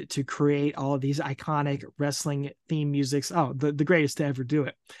to create all of these iconic wrestling theme musics. Oh, the greatest to ever do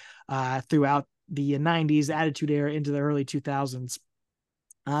it throughout the 90s Attitude Era into the early 2000s.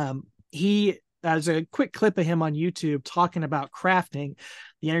 There's a quick clip of him on YouTube talking about crafting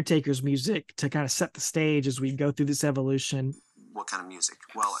the Undertaker's music to kind of set the stage as we go through this evolution. What kind of music?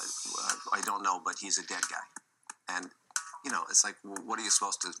 Well, I don't know, but he's a dead guy. And, it's like, well, what are you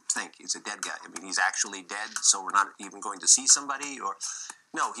supposed to think? He's a dead guy. I mean, he's actually dead, so we're not even going to see somebody? Or,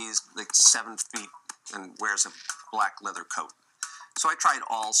 no, he's like 7 feet and wears a black leather coat. So I tried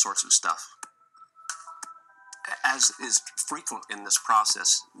all sorts of stuff. As is frequent in this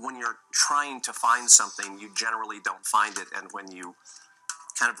process, when you're trying to find something, you generally don't find it. And when you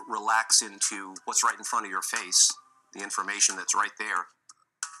kind of relax into what's right in front of your face, the information that's right there,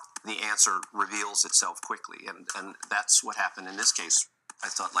 the answer reveals itself quickly. And that's what happened in this case. I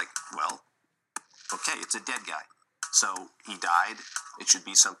thought, like, well, okay, it's a dead guy. So he died. It should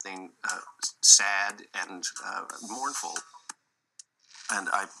be something sad and mournful. And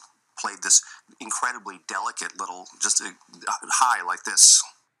I played this incredibly delicate little, just a high like this.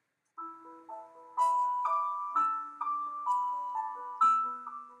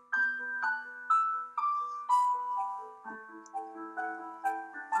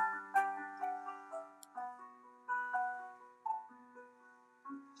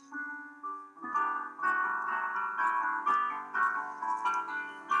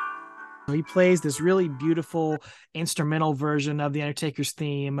 He plays this really beautiful instrumental version of the Undertaker's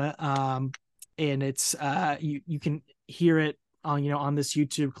theme, and it's you can hear it on this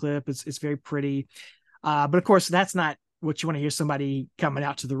YouTube clip. It's very pretty, but of course that's not what you want to hear somebody coming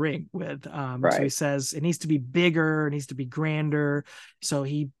out to the ring with. So he Right. says it needs to be bigger, it needs to be grander. So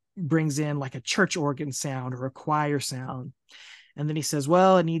he brings in like a church organ sound or a choir sound, and then he says,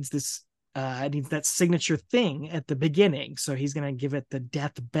 well, it needs that signature thing at the beginning. So he's going to give it the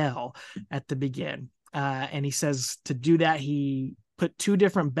death bell at the begin. And he says to do that, he put 2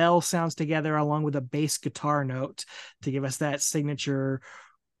 different bell sounds together along with a bass guitar note to give us that signature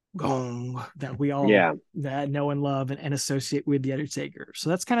gong that we all know and love and associate with the Undertaker. So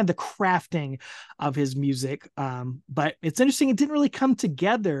that's kind of the crafting of his music. But it's interesting, it didn't really come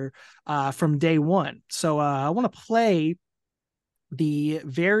together from day one. So I want to play the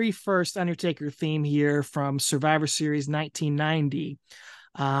very first Undertaker theme here from Survivor Series 1990.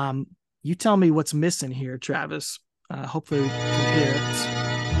 You tell me what's missing here, Travis. Hopefully we can hear it.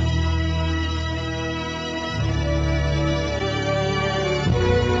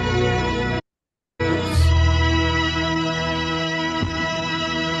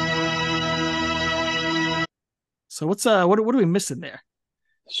 So what are we missing there?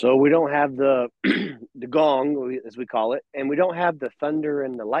 So we don't have the the gong, as we call it, and we don't have the thunder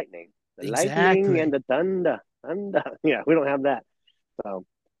and the lightning. The lightning Exactly. and the thunder. Yeah, we don't have that. So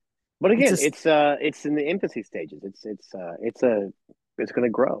But again, It's it's in the infancy stages. It's going to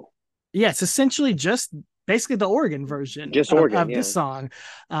grow. yeah, it's essentially just basically the organ version Just organ, of the yeah. song.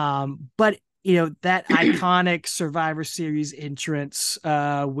 But you know, that iconic Survivor Series entrance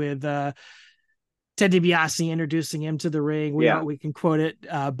with Ted DiBiase introducing him to the ring. Yeah. We can quote it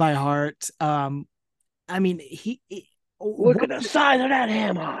by heart. I mean, Look at the size of that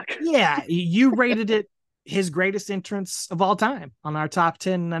hammock. Yeah, you rated it his greatest entrance of all time on our top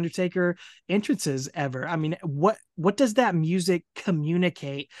 10 Undertaker entrances ever. I mean, what does that music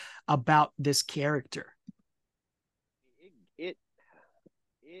communicate about this character? It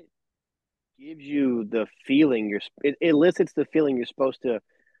gives you the feeling it elicits the feeling it's supposed to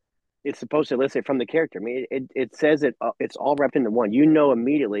elicit from the character. I mean, it says it's all wrapped into one. You know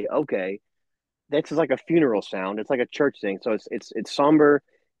immediately, okay, this is like a funeral sound. It's like a church thing. So it's somber.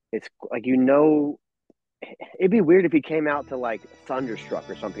 It's like, it'd be weird if he came out to like Thunderstruck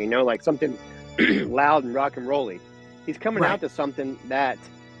or something, like something loud and rock and rolly. He's coming out to something that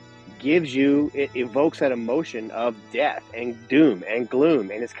it evokes that emotion of death and doom and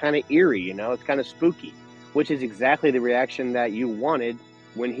gloom, and it's kind of eerie, it's kind of spooky, which is exactly the reaction that you wanted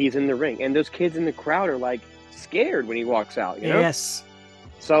when he's in the ring. And those kids in the crowd are like scared when he walks out, Yes.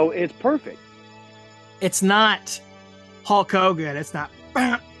 So it's perfect. It's not Hulk Hogan. It's not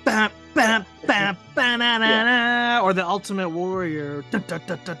bah, bah, bah, bah, bah, or the Ultimate Warrior,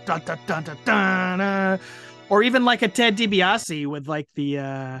 or even like a Ted DiBiase with like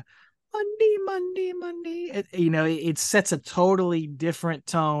the Monday. It sets a totally different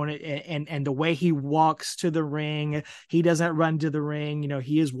tone, and the way he walks to the ring, he doesn't run to the ring.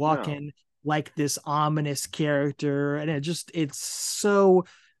 He is walking like this ominous character, and it's so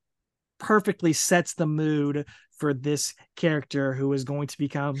perfectly sets the mood for this character who is going to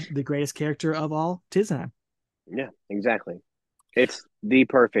become the greatest character of all time. Yeah, exactly. It's the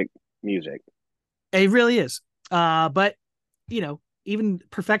perfect music. It really is. But even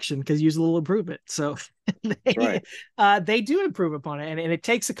perfection could use a little improvement. So they do improve upon it, and it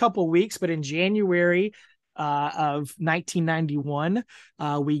takes a couple weeks. But in January of 1991,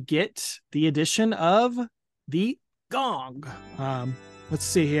 we get the addition of the gong. Let's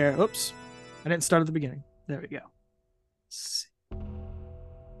see here. Oops, I didn't start at the beginning. There we go.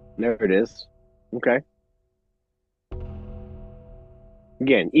 There it is. Okay.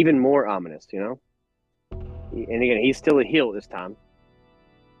 Again, even more ominous, And again, he's still a heel this time.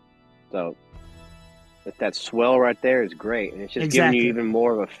 So that swell right there is great. And it's just giving you even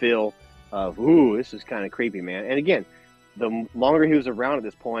more of a feel of, ooh, this is kind of creepy, man. And again, the longer he was around at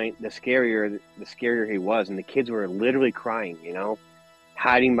this point, the scarier he was. And the kids were literally crying,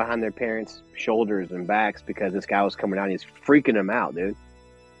 hiding behind their parents' shoulders and backs because this guy was coming out and he's freaking them out, dude.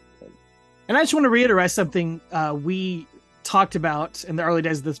 And I just want to reiterate something we talked about in the early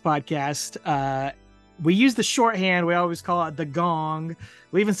days of this podcast. We use the shorthand. We always call it the gong.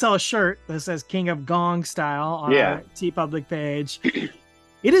 We even sell a shirt that says King of Gong Style on our TeePublic page.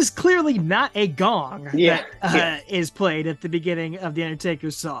 It is clearly not a gong that is played at the beginning of the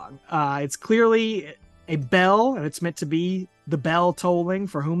Undertaker song. It's clearly a bell, and it's meant to be the bell tolling,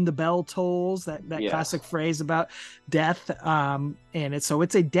 for whom the bell tolls, that classic phrase about death. And it's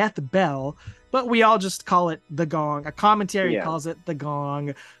a death bell, but we all just call it the gong. A commentary calls it the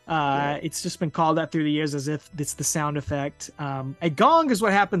gong. It's just been called that through the years as if it's the sound effect. A gong is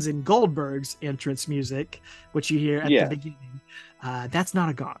what happens in Goldberg's entrance music, which you hear at the beginning. That's not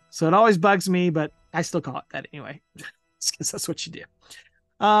a gong. So it always bugs me, but I still call it that anyway, because that's what you do.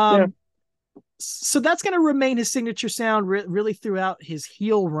 So that's going to remain his signature sound really throughout his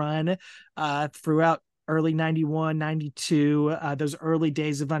heel run, throughout early 91, 92, those early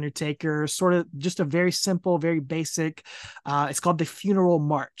days of Undertaker, sort of just a very simple, very basic. It's called the Funeral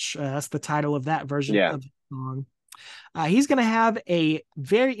March. That's the title of that version of the song. He's going to have a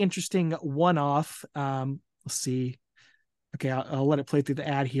very interesting one-off. Let's see. Okay, I'll let it play through the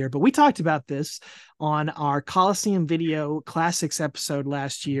ad here. But we talked about this on our Coliseum Video Classics episode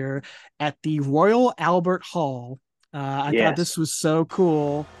last year at the Royal Albert Hall. I thought this was so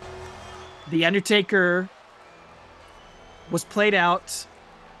cool. The Undertaker was played out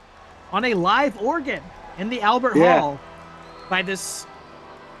on a live organ in the Albert Hall by this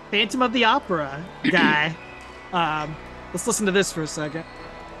Phantom of the Opera guy. Let's listen to this for a second.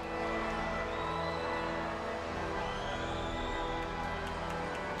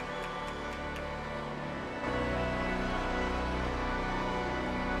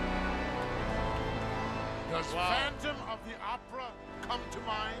 Does Phantom of the Opera come to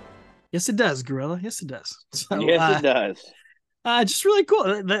mind? Yes, it does, Gorilla. Yes, it does. So, yes, it does. Just really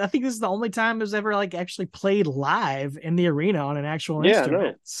cool. I think this is the only time it was ever like actually played live in the arena on an actual Yeah, instrument.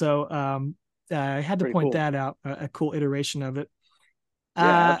 no. So I had to Pretty point cool. that out. A cool iteration of it.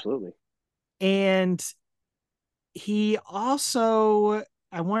 Yeah, absolutely. And he also,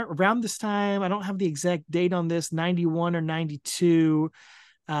 I went around this time, I don't have the exact date on this, 91 or 92.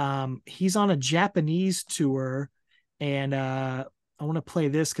 He's on a Japanese tour, and I want to play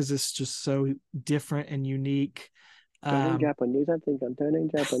this because it's just so different and unique. Turning Japanese, I think I'm turning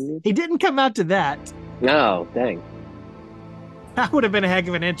Japanese. He didn't come out to that. No, dang. That would have been a heck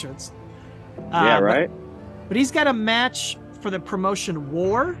of an entrance. Yeah, right? But he's got a match for the promotion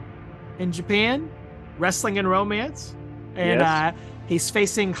War in Japan, Wrestling and Romance. And Yes. He's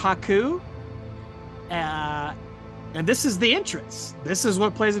facing Haku. And this is the entrance. This is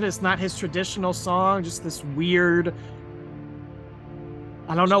what plays in it. It's not his traditional song, just this weird.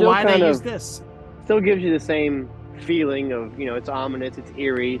 I don't know Still why they kind use of- this. Still gives you the same feeling of, it's ominous, it's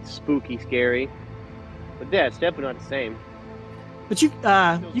eerie, it's spooky, scary. But yeah, it's definitely not the same. But you could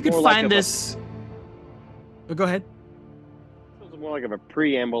more like find of a- this. Oh, go ahead. It's more like of a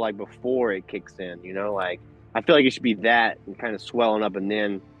preamble, like before it kicks in, like I feel like it should be that and kind of swelling up, and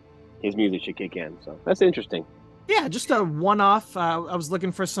then his music should kick in. So that's interesting. Yeah, just a one-off. I was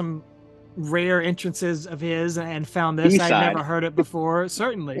looking for some rare entrances of his and found this. B-side. I'd never heard it before,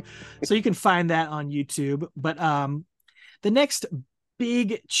 certainly. So you can find that on YouTube. But the next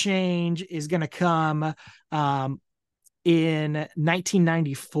big change is going to come in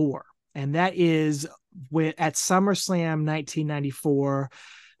 1994, and that is at SummerSlam 1994.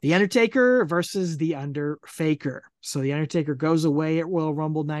 The Undertaker versus The Underfaker. So The Undertaker goes away at Royal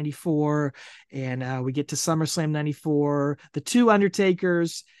Rumble 94, and we get to SummerSlam 94. The two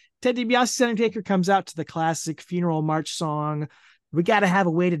Undertakers, Ted DiBiase's Undertaker comes out to the classic Funeral March song. We got to have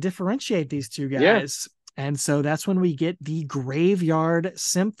a way to differentiate these two guys. Yeah. And so that's when we get the Graveyard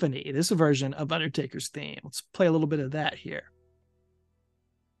Symphony, this version of Undertaker's theme. Let's play a little bit of that here.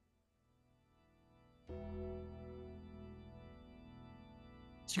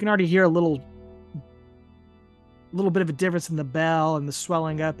 So you can already hear a little bit of a difference in the bell and the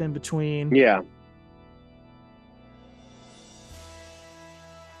swelling up in between. Yeah.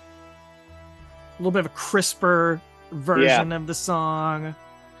 A little bit of a crisper version of the song.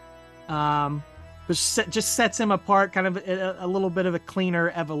 Which just sets him apart, kind of a little bit of a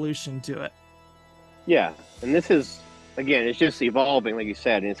cleaner evolution to it. Yeah. And this is, again, it's just evolving, like you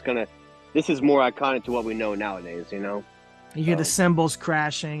said, and this is more iconic to what we know nowadays, You hear the cymbals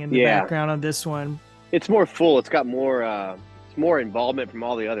crashing in the background on this one. It's more full. It's got more it's more involvement from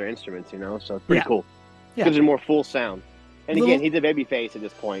all the other instruments, so it's pretty cool. Yeah. Gives it a more full sound. And again, he's a baby face at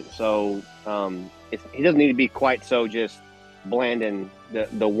this point, so he doesn't need to be quite so just bland and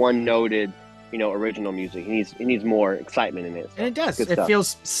the one-noted, original music. He needs more excitement in it. So and it does. It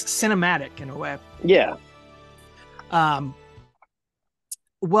feels cinematic in a way. Yeah. Well,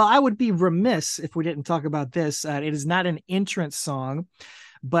 I would be remiss if we didn't talk about this. It is not an entrance song,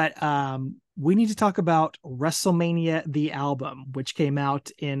 but we need to talk about WrestleMania, the album, which came out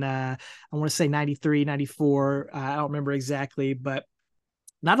in, I want to say 93, 94. I don't remember exactly, but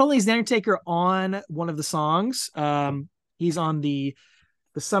not only is The Undertaker on one of the songs, he's on the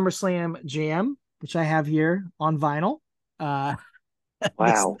SummerSlam Jam, which I have here on vinyl. Wow.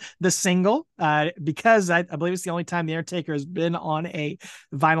 The single, because I believe it's the only time The Undertaker has been on a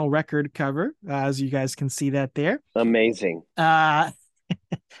vinyl record cover, as you guys can see that there. Amazing.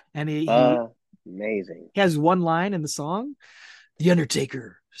 And he has one line in the song. The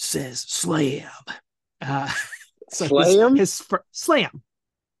Undertaker says slam. So slam? Slam.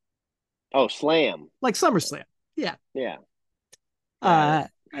 Oh, slam. Like SummerSlam. Yeah. Yeah. That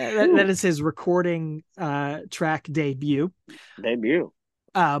is his recording track debut.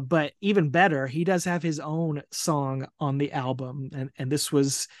 But even better, he does have his own song on the album, and this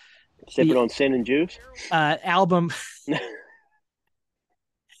was Sipping on Sin and Juice album.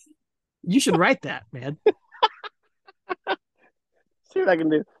 You should write that, man. See what I can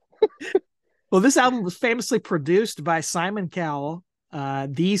do. Well, this album was famously produced by Simon Cowell,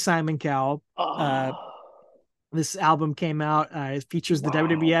 the Simon Cowell. This album came out. It features the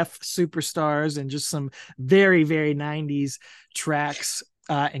WWF superstars and just some very, very 90s tracks,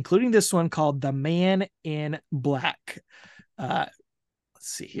 including this one called The Man in Black. Let's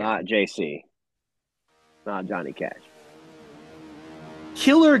see here. Not JC. Not Johnny Cash.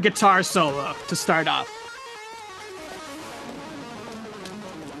 Killer guitar solo to start off.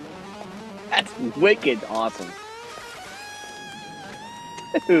 That's wicked awesome.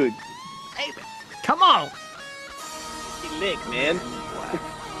 Dude. Hey, come on. Lick, man.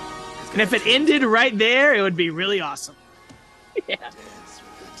 And if it ended right there, it would be really awesome. Yeah.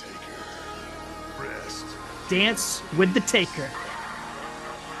 Dance with the Taker.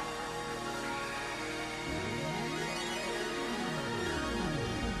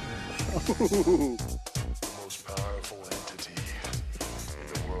 Most powerful entity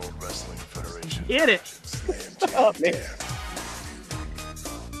in the World Wrestling Federation. Hit it. Oh, man.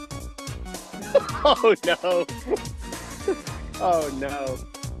 Oh, no. Oh, no.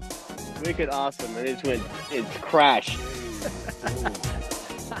 Wicked awesome. And it crashed.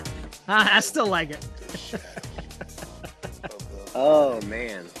 I still like it. Oh,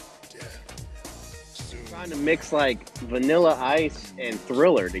 man. Trying to mix like Vanilla Ice and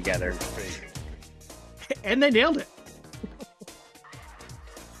Thriller together. And they nailed it.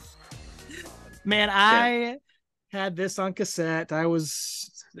 Man, I had this on cassette. I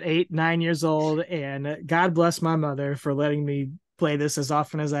was 8, 9 years old, and God bless my mother for letting me play this as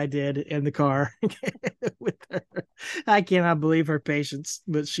often as I did in the car with her. I cannot believe her patience,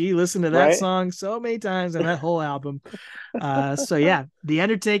 but she listened to that song so many times and that whole album. So yeah, The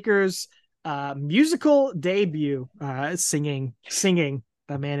Undertaker's musical debut, singing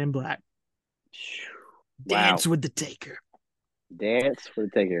The Man in Black. Dance with the Taker. Dance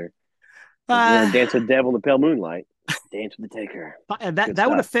with the Taker. Dance with the Devil in the Pale Moonlight. Dance with the Taker. That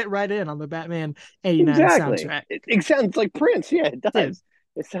would have fit right in on the Batman 89 soundtrack. It sounds like Prince. Yeah, it does. Dude.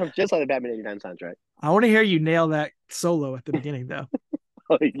 It sounds just like the Batman 89 soundtrack. I want to hear you nail that solo at the beginning, though.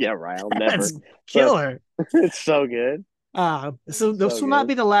 Oh, yeah, right. I'll never. That's killer. It's so good. So this will not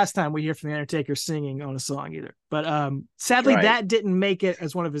be the last time we hear from the Undertaker singing on a song either. But sadly, that didn't make it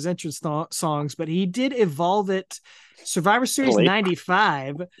as one of his entrance songs, but he did evolve it. Survivor Series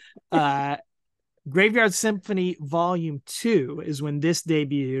 95, Graveyard Symphony Volume 2 is when this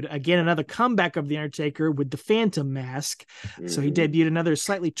debuted. Again, another comeback of the Undertaker with the Phantom Mask. So he debuted another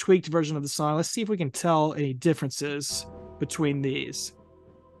slightly tweaked version of the song. Let's see if we can tell any differences between these.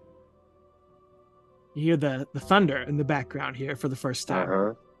 You hear the thunder in the background here for the first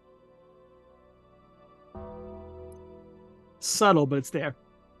time. Subtle, but it's there.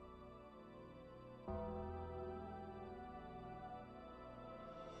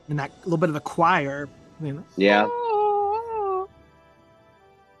 And that little bit of the choir. You know? Yeah.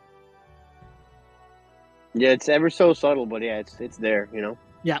 Yeah, it's ever so subtle, but yeah, it's there, you know?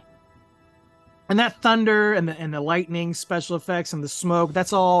 Yeah. And that thunder and the lightning special effects and the smoke,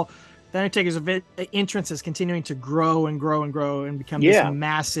 that's all. The Undertaker's entrance is continuing to grow and grow and grow and become this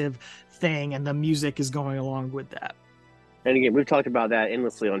massive thing, and the music is going along with that. And again, we've talked about that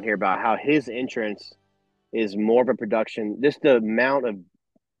endlessly on here, about how his entrance is more of a production. Just the amount of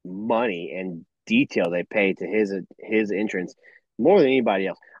money and detail they pay to his entrance more than anybody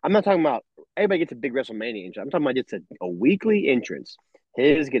else. I'm not talking about everybody gets a big WrestleMania entrance. I'm talking about just a weekly entrance.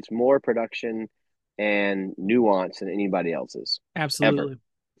 His gets more production and nuance than anybody else's. Absolutely.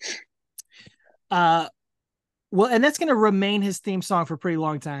 Well, and that's going to remain his theme song for a pretty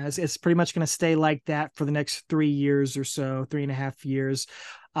long time. It's pretty much going to stay like that for the next 3 years or so, 3.5 years.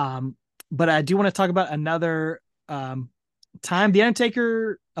 But I do want to talk about another time the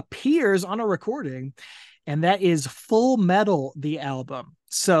Undertaker appears on a recording, and that is Full Metal, the album.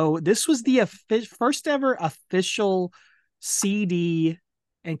 So this was the first ever official CD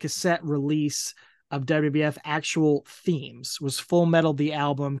and cassette release of WWF actual themes. Was Full Metal, the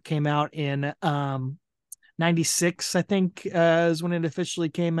album. Came out in 96, I think, is when it officially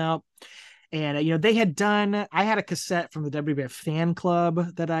came out. And, they had done, I had a cassette from the WWF fan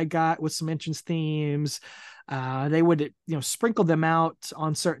club that I got with some entrance themes. They would, sprinkle them out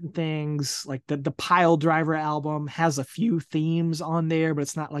on certain things. Like the Pile Driver album has a few themes on there, but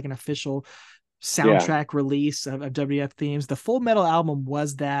it's not like an official soundtrack release of WWF themes. The Full Metal album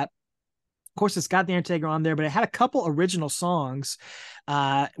was that. Of course, it's got the Undertaker on there, but it had a couple original songs,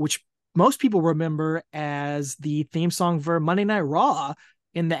 which most people remember as the theme song for Monday Night Raw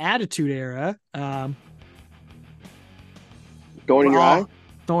in the Attitude Era. Thorn in Your Eye?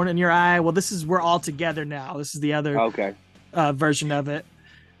 Thorn in Your Eye. Well, We're All Together Now. This is the other version of it.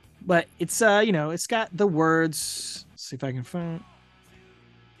 But it's, it's got the words. Let's see if I can find.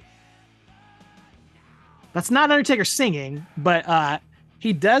 That's not Undertaker singing, but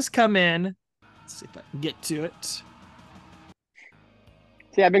he does come in. Let's see if I can get to it.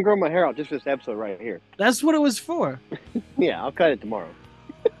 See, I've been growing my hair out just for this episode right here. That's what it was for. Yeah, I'll cut it tomorrow.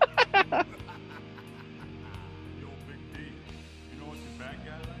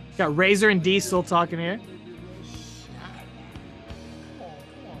 Got Razor and Diesel talking here.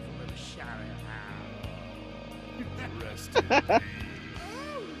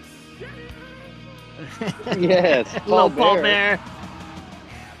 Yes, Paul Bear.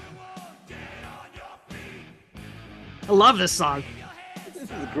 I love this song. This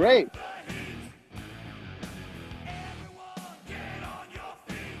is great.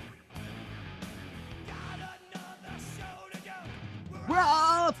 We're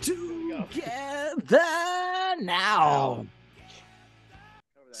all together now.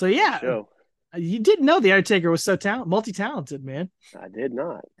 So yeah, Show. you didn't know the Undertaker was so multi-talented, man. I did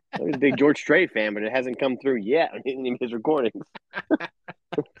not. I was a big George Strait fan, but it hasn't come through yet in his recordings.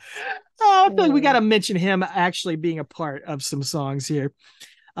 I feel like we got to mention him actually being a part of some songs here.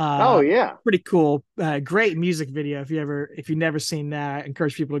 Oh yeah, pretty cool. Great music video. If you've never seen that, I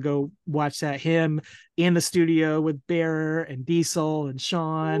encourage people to go watch that. Him in the studio with Bearer and Diesel and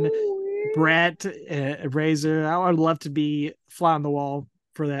Sean, Brett, Razor. I would love to be fly on the wall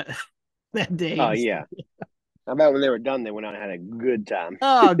for that day. Oh yeah. How about when they were done, they went out and had a good time.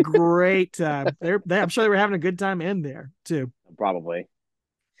 Oh, great time. I'm sure they were having a good time in there too. Probably.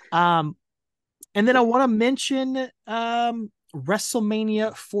 And then I want to mention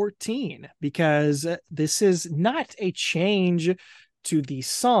WrestleMania 14, because this is not a change to the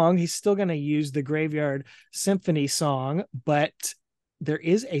song. He's still going to use the Graveyard Symphony song, but there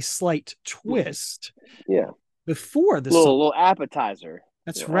is a slight twist. Yeah. Before the little appetizer.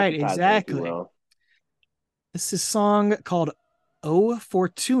 That's right, exactly. This is a song called O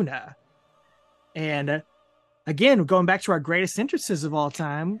Fortuna. And again, going back to our greatest entrances of all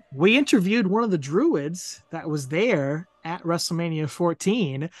time, we interviewed one of the Druids that was there at WrestleMania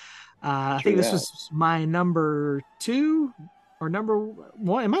 14. I think this was my number 2 or number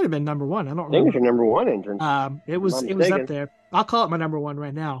 1. It might have been number 1. I don't remember. I think it's your number 1 entrance. It was up there. I'll call it my number 1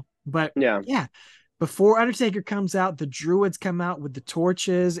 right now. But yeah, before Undertaker comes out, the Druids come out with the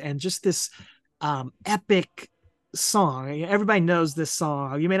torches and just this epic song. Everybody knows this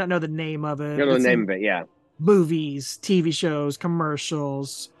song. You may not know the name of it. You know the name of it, yeah. Movies, TV shows,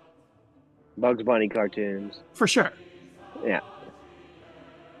 commercials, Bugs Bunny cartoons. For sure. Yeah.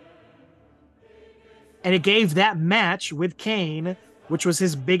 And it gave that match with Kane, which was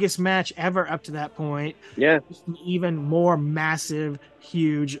his biggest match ever up to that point, an even more massive,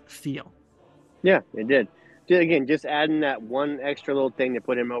 huge feel. Yeah, it did. Again, just adding that one extra little thing to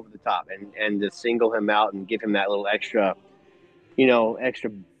put him over the top and to single him out and give him that little extra, extra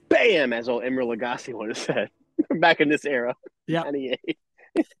bam, as old Emeril Lagasse would have said back in this era. Yeah. 98.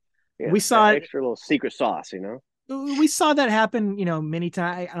 We saw it. Extra little secret sauce, We saw that happen, many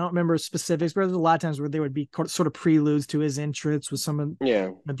times. I don't remember specifics, but there's a lot of times where there would be sort of preludes to his entrance with some of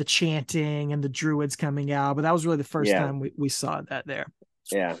the chanting and the Druids coming out. But that was really the first time we saw that there.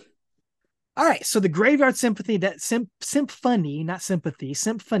 Yeah. All right, so the Graveyard Symphony, that symphony, not sympathy,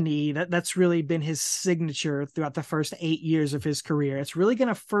 symphony, that's really been his signature throughout the first 8 years of his career. It's really going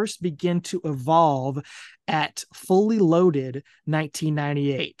to first begin to evolve at Fully Loaded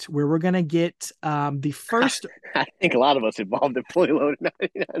 1998, where we're going to get the first... I think a lot of us evolved at Fully Loaded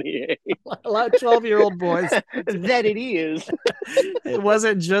 1998. A lot of 12-year-old boys. That it is. It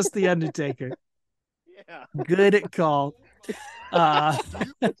wasn't just The Undertaker. Yeah. Good call.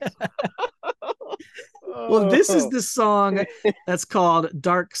 Well, this is the song that's called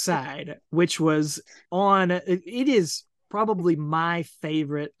Dark Side, which was it is probably my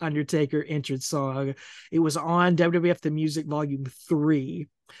favorite Undertaker entrance song. It was on WWF The Music Volume 3.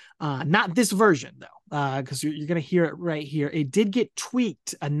 Not this version, though, because you're going to hear it right here. It did get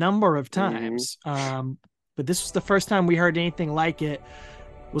tweaked a number of times, but this was the first time we heard anything like it.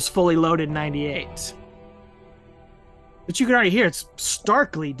 Was Fully Loaded 98. But you can already hear it's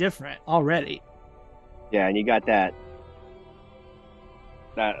starkly different already. Yeah, and you got that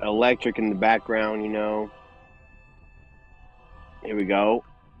electric in the background, Here we go.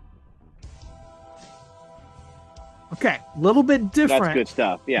 Okay, a little bit different. That's good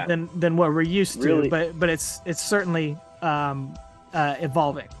stuff, yeah. Than what we're used to, really? but it's certainly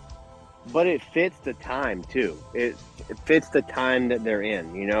evolving. But it fits the time too. It fits the time that they're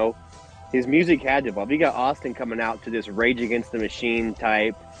in, His music had to evolve. You got Austin coming out to this Rage Against the Machine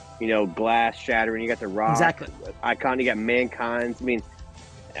type, glass shattering. You got the Rock icon. You got Mankind. I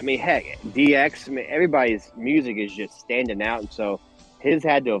mean, heck, DX. Everybody's music is just standing out, and so his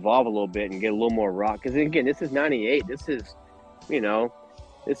had to evolve a little bit and get a little more rock. Because again, this is '98. This is,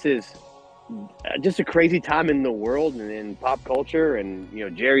 this is just a crazy time in the world and in pop culture, and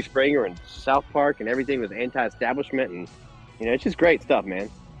Jerry Springer and South Park and everything was anti-establishment, and it's just great stuff, man.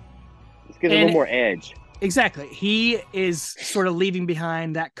 Let's get a little more edge. Exactly. He is sort of leaving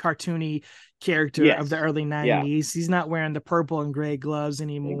behind that cartoony character of the early 90s. Yeah. He's not wearing the purple and gray gloves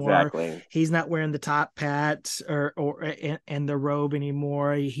anymore. Exactly. He's not wearing the top hat and the robe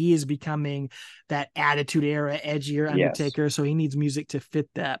anymore. He is becoming that Attitude Era, edgier Undertaker. So he needs music to fit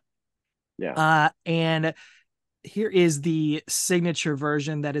that. Yeah. And here is the signature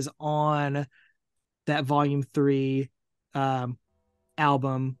version that is on that Volume 3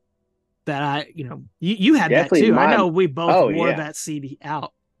 album that you had Definitely that too. I my. know we both Oh wore yeah. that CD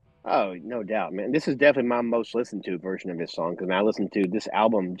out. Oh, no doubt, man. This is definitely my most listened to version of this song because I listened to this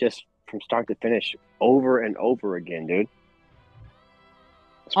album just from start to finish over and over again, dude.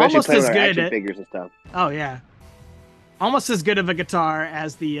 Especially Almost playing as with our good. action figures and stuff. Oh yeah, almost as good of a guitar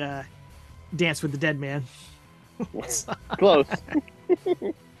as the Dance with the Dead Man. Close.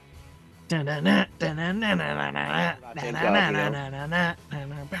 It's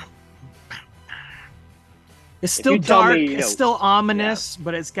If still you tell dark. me, It's still ominous,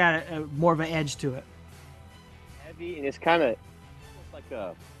 but it's got more of an edge to it. heavy, and it's kind of like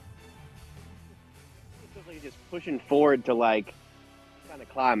a. It feels like it's just pushing forward to like kind of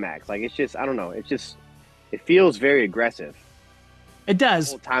climax. Like it's just, I don't know. It's just, it feels very aggressive. It The does,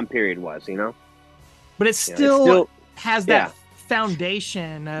 whole time period was, but it You know, still has that yeah.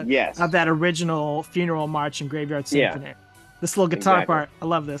 foundation Yes. of that original Funeral March and Graveyard Yeah. Symphony. This little guitar Exactly. part, I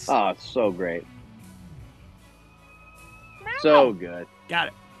love this. Oh, it's so great. So good. Got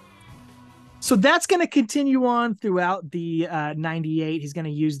it. So that's going to continue on throughout the 98. He's going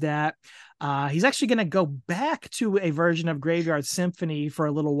to use that. He's actually going to go back to a version of Graveyard Symphony for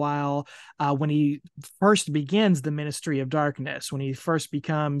a little while when he first begins the Ministry of Darkness, when he first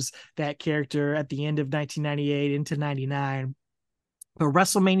becomes that character at the end of 1998 into 99. But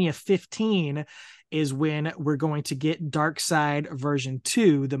WrestleMania 15 is when we're going to get Dark Side version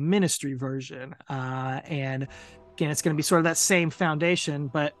 2, the Ministry version. And again, it's going to be sort of that same foundation,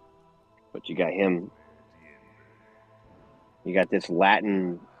 but you got him. You got this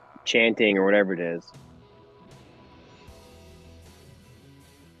Latin chanting or whatever it is.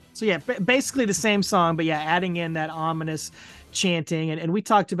 So yeah, basically the same song, but yeah, adding in that ominous chanting. And we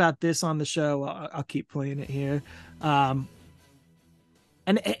talked about this on the show. I'll keep playing it here.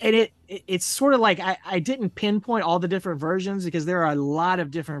 And it's sort of like I didn't pinpoint all the different versions because there are a lot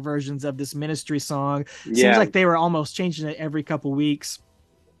of different versions of this Ministry song. Yeah. Seems like they were almost changing it every couple weeks,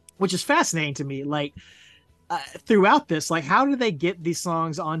 which is fascinating to me. Like throughout this, like how do they get these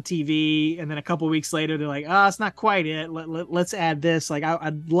songs on TV and then a couple weeks later they're like, oh, it's not quite it. Let's add this. Like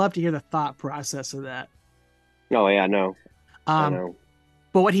I'd love to hear the thought process of that. Oh yeah, I know. I know.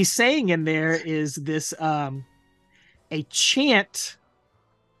 But what he's saying in there is this a chant.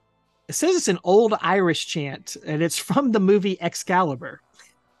 It says it's an old Irish chant, and it's from the movie Excalibur.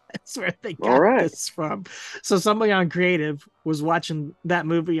 That's where they got this from. So somebody on creative was watching that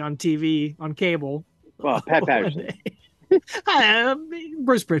movie on TV, on cable. Well, Pat Patterson.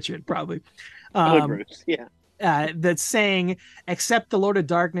 Bruce Pritchard, probably. Bruce, yeah. That's saying, accept the Lord of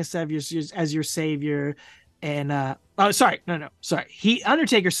Darkness as your savior. And sorry.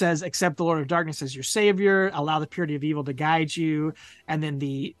 Undertaker says, accept the Lord of Darkness as your savior, allow the purity of evil to guide you. And then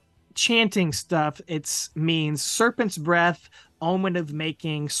the chanting stuff, it means serpent's breath, omen of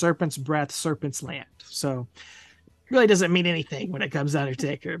making, serpent's breath, serpent's land. So really doesn't mean anything when it comes to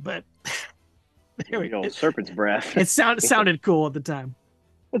Undertaker, but serpent's breath. It sounded cool at the time.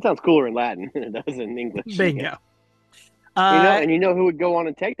 It sounds cooler in Latin than it does in English. Bingo. And you know who would go on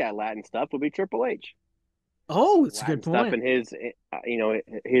and take that Latin stuff would be Triple H. Oh, it's a good point. Stuff in his,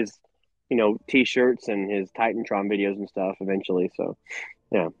 his T-shirts and his Titantron videos and stuff eventually. So,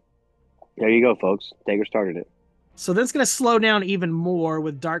 yeah. There you go, folks. Taker started it. So that's going to slow down even more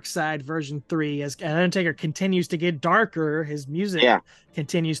with Dark Side version 3 as Undertaker continues to get darker. His music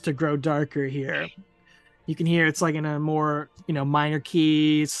continues to grow darker here. You can hear it's like in a more, minor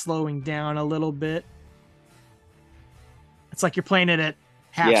key, slowing down a little bit. It's like you're playing it at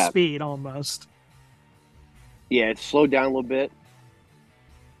half speed almost. Yeah, it's slowed down a little bit.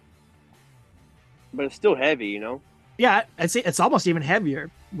 But it's still heavy, Yeah, I'd say it's almost even heavier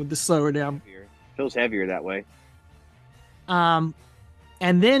with the slower down. Feels heavier that way. And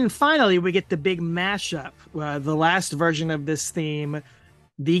then finally we get the big mashup, the last version of this theme,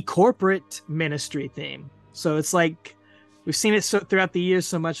 the corporate ministry theme. So it's like we've seen it throughout the years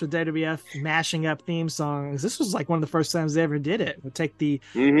so much with WWF mashing up theme songs. This was like one of the first times they ever did it. We'll take the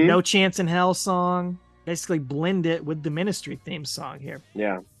No Chance in Hell song, basically blend it with the ministry theme song here.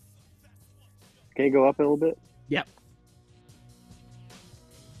 Yeah. Can you go up a little bit? Yep.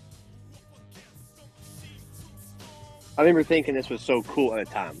 I remember thinking this was so cool at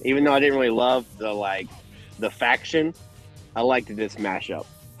the time. Even though I didn't really love the faction, I liked this mashup.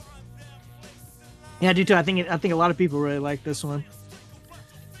 Yeah, I do too. I think a lot of people really like this one.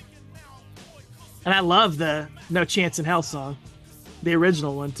 And I love the No Chance in Hell song. The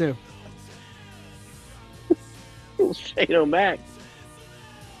original one too. Shane O'Mac.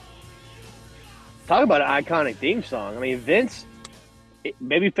 Talk about an iconic theme song. I mean, Vince,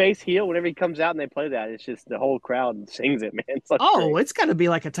 babyface, heel, whenever he comes out and they play that, it's just the whole crowd sings it, man. It's so Oh, great. it's got to be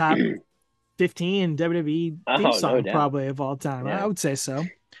like a top 15 WWE theme Oh, no song doubt. probably of all time. Yeah. I would say so.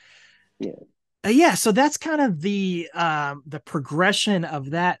 Yeah. Yeah, so that's kind of the progression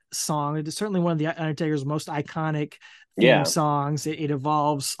of that song. It is certainly one of the Undertaker's most iconic theme songs. It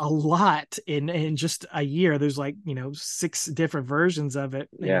evolves a lot in just a year. There's like 6 different versions of it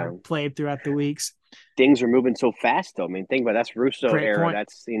played throughout the weeks. Things are moving so fast, though. I mean, think about it, that's Russo Great era. point.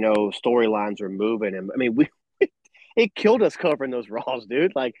 That's storylines are moving, and I mean, it killed us covering those Raws,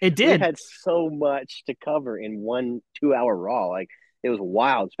 dude. Like it did. We had so much to cover in 1 2-hour Raw. Like it was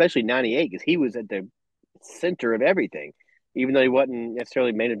wild, especially '98 because he was at the center of everything. Even though he wasn't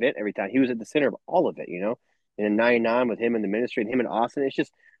necessarily main event every time, he was at the center of all of it. And in '99 with him in the ministry and him in Austin, it's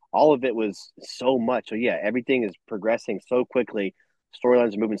just all of it was so much. So yeah, everything is progressing so quickly.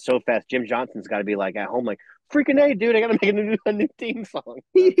 Storylines are moving so fast. Jim Johnson's got to be like at home, like freaking hey, dude, I got to make a new theme song.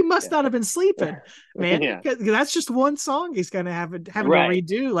 He must not have been sleeping, man. Yeah. Because that's just one song he's gonna having to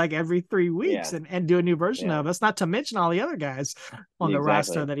redo like every 3 weeks and do a new version of. That's not to mention all the other guys on the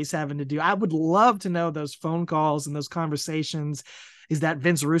roster that he's having to do. I would love to know those phone calls and those conversations. Is that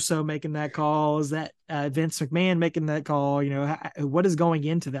Vince Russo making that call? Is that Vince McMahon making that call? What is going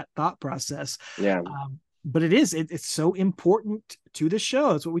into that thought process? Yeah. But it's so important to the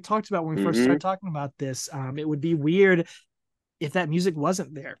show. It's what we talked about when we first started talking about this. It would be weird if that music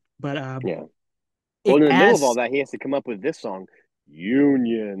wasn't there. But well, in the middle of all that, he has to come up with this song,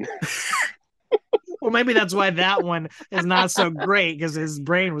 Union. Well, maybe that's why that one is not so great, because his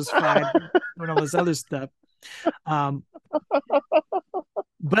brain was fried doing all this other stuff.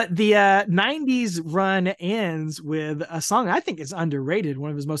 But the 90s run ends with a song I think is underrated, one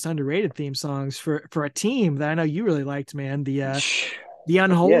of his most underrated theme songs for a team that I know you really liked, man. The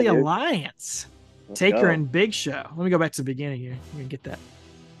Unholy Alliance. Taker and Big Show. Let me go back to the beginning here. You can get that.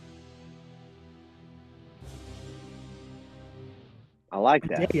 I like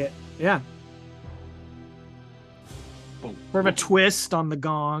that. Dig it. Yeah. Sort of a twist on the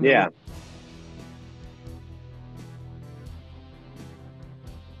gong. Yeah.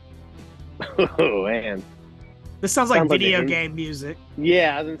 Oh man, this sounds like video game music.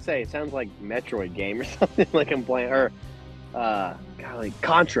 Yeah, I was gonna say it sounds like Metroid game or something. Like I'm playing, or like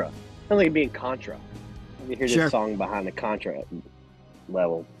Contra. Sounds like it being Contra. You hear this song behind the Contra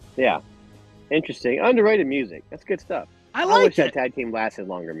level. Yeah, interesting, underrated music. That's good stuff. I wish that tag team lasted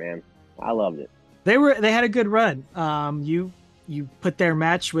longer, man. I loved it. They had a good run. You put their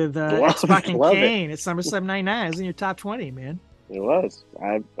match with X-Pac and Kane at SummerSlam '99. It was in your top 20, man. It was.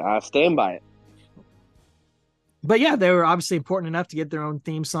 I stand by it. But yeah, they were obviously important enough to get their own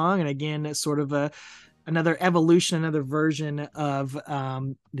theme song, and again, it's sort of another evolution, another version of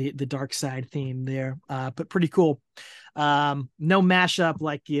the Dark Side theme there. But pretty cool. No mashup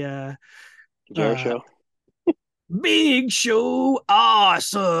like Show. Big Show,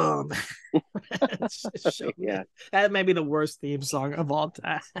 awesome. Yeah, that may be the worst theme song of all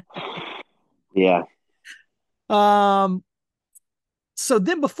time. Yeah. So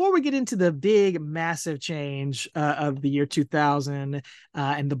then before we get into the big, massive change of the year 2000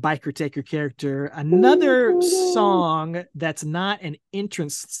 and the Biker Taker character, another song that's not an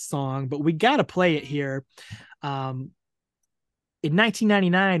entrance song, but we got to play it here. In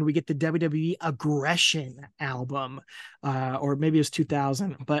 1999, we get the WWE Aggression album, or maybe it was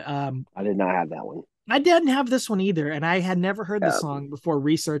 2000, but I did not have that one. I didn't have this one either, and I had never heard the song before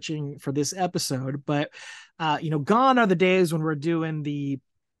researching for this episode. But gone are the days when we're doing the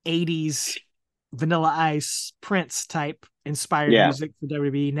 80s Vanilla Ice Prince type inspired music for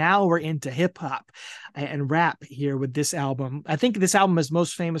WWE. Now we're into hip hop and rap here with this album. I think this album is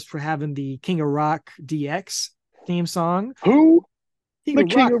most famous for having the King of Rock DX theme song. Who? King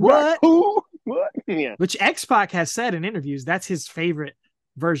of Rock, what? Who? What? Yeah. Which X-Pac has said in interviews that's his favorite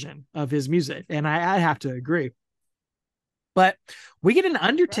version of his music, and I have to agree. But we get an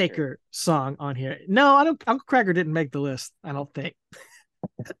Undertaker song on here. No, I don't. Uncle Cracker didn't make the list, I don't think.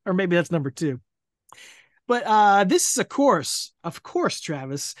 Or maybe that's number 2. But this is of course,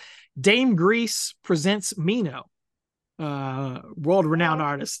 Travis, Dame Grease presents Mino, world-renowned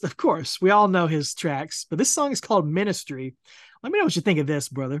artist. Of course, we all know his tracks, but this song is called Ministry. Let me know what you think of this,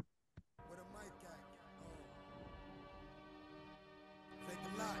 brother.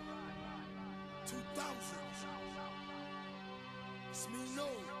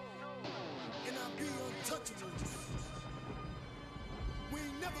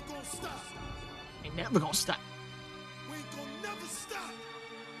 Never gonna stop. We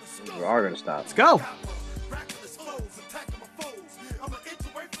are gonna stop. Let's go.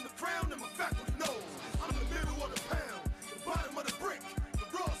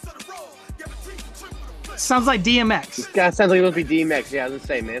 Sounds like DMX. This guy sounds like he must be DMX. Yeah, I was gonna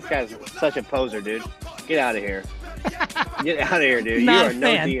say, man, this guy's such a poser, dude. Get out of here. Get out of here, dude. Not you a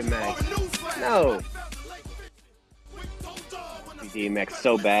are fan. no DMX. No. DMX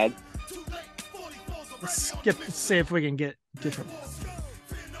so bad. Let's see if we can get different.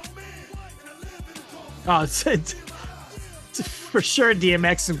 Oh, it's for sure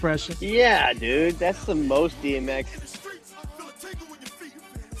DMX impression. Yeah, dude. That's the most DMX.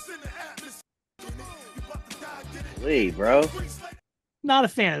 Lee, bro. Not a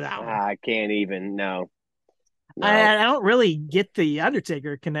fan of that one. I can't even. No. I don't really get the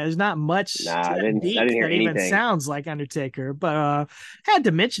Undertaker. There's not much I didn't hear that even anything. sounds like Undertaker, but had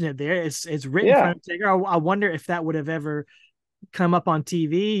to mention it there. It's written for Undertaker. I wonder if that would have ever come up on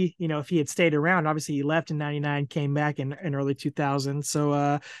TV, if he had stayed around. Obviously he left in 99, came back in early 2000.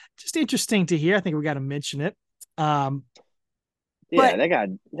 So just interesting to hear. I think we got to mention it. That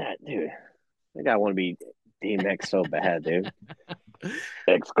guy want to be DMX so bad, dude.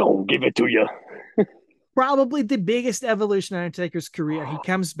 X gonna give it to you. Probably the biggest evolution in Undertaker's career. He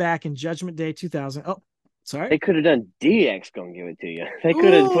comes back in Judgment Day 2000. Oh, sorry. They could have done DX gonna give it to you. They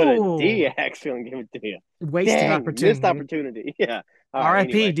could have put a DX gonna give it to you. Wasted opportunity. Missed opportunity. Yeah.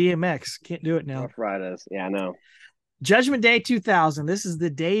 R.I.P. Anyway. DMX. Can't do it now. Rough Riders. Yeah, I know. Judgment Day 2000. This is the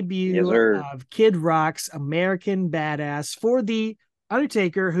debut of Kid Rock's American Badass for the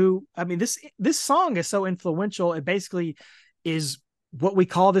Undertaker, who, I mean, this song is so influential. It basically is what we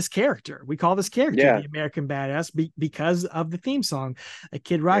call this character. We call this character the American Badass because of the theme song that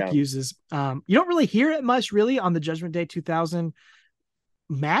Kid Rock uses. You don't really hear it much really on the Judgment Day 2000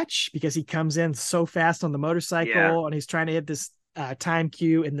 match because he comes in so fast on the motorcycle and he's trying to hit this time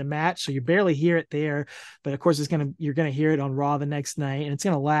cue in the match, so you barely hear it there. But of course you're gonna hear it on Raw the next night, and it's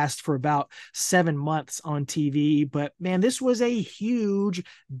gonna last for about 7 months on TV. But man, this was a huge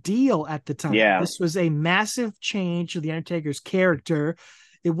deal at the time. This was a massive change to the Undertaker's character.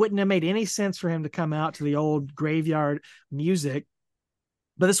 It wouldn't have made any sense for him to come out to the old graveyard music.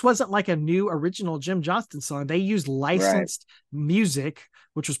 But this wasn't like a new original Jim Johnston song. They used licensed music,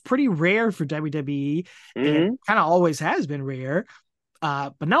 which was pretty rare for WWE and kind of always has been rare.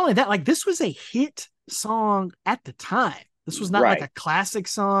 But not only that, like this was a hit song at the time. This was not like a classic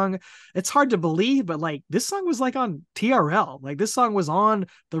song. It's hard to believe, but like this song was like on TRL. Like this song was on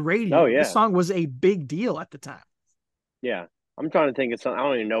the radio. This song was a big deal at the time. Yeah. I'm trying to think of something. I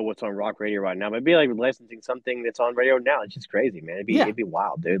don't even know what's on rock radio right now, but it'd be like licensing something that's on radio now. It's just crazy, man. It'd be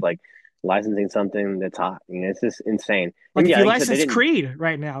wild, dude. Like licensing something that's hot. It's just insane. Like if you license Creed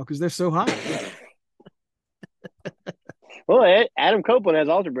right now because they're so hot. Well, Adam Copeland has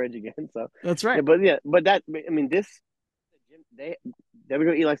Alter Bridge again, so that's right. WWE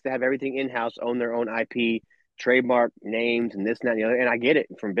likes to have everything in house, own their own IP, trademark names, and this and that and the other. And I get it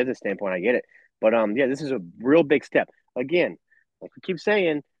from a business standpoint. I get it, but this is a real big step. Again, like we keep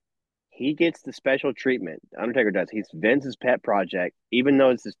saying, he gets the special treatment. Undertaker does. He's Vince's pet project. Even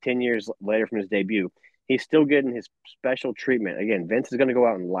though this is 10 years later from his debut, he's still getting his special treatment. Again, Vince is going to go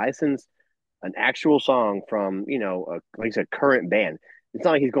out and license an actual song from, a current band. It's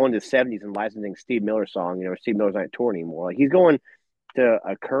not like he's going to the 70s and licensing Steve Miller's song, Steve Miller's not touring anymore. Like he's going to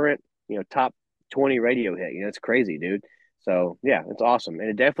a current, top 20 radio hit. It's crazy, dude. So, yeah, it's awesome. And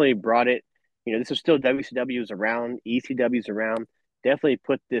it definitely brought it. This was still WCW's around, ECW's around. Definitely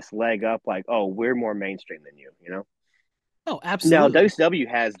put this leg up like, oh, we're more mainstream than you, Oh, absolutely. Now, WCW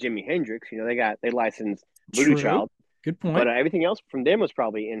has Jimi Hendrix. They licensed Voodoo Child. Good point. But everything else from them was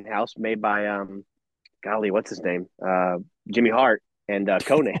probably in-house, made by, what's his name? Jimmy Hart and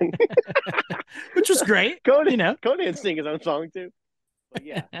Conan. Which was great. Conan sing his own song, too. But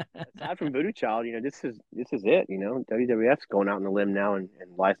yeah, aside from Voodoo Child, this is it. WWF's going out on the limb now and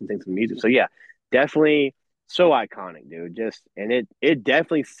licensing some music. So yeah, definitely so iconic, dude. And it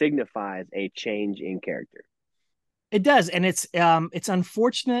definitely signifies a change in character. It does, and it's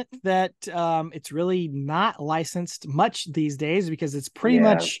unfortunate that it's really not licensed much these days because it's pretty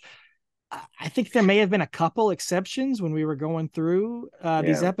much. I think there may have been a couple exceptions when we were going through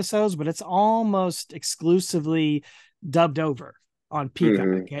these episodes, but it's almost exclusively dubbed over on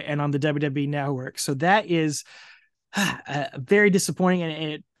Peacock and on the WWE Network. So that is very disappointing,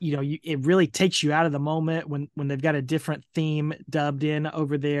 and it really takes you out of the moment when they've got a different theme dubbed in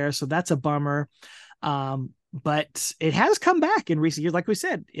over there. So that's a bummer. But it has come back in recent years. Like we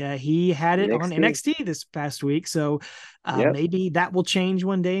said, he had it on NXT this past week. So maybe that will change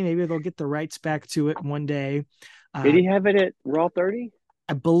one day. Maybe they'll get the rights back to it one day. Did he have it at Raw 30?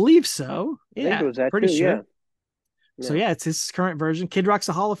 I believe so. I think it was that pretty too, sure. So yeah, it's his current version. Kid Rock's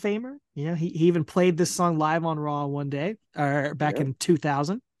a Hall of Famer. You know, he even played this song live on Raw one day, or back in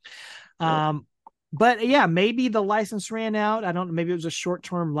 2000. But yeah, maybe the license ran out. I don't know. Maybe it was a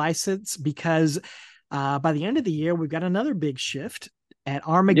short-term license because by the end of the year, we've got another big shift. At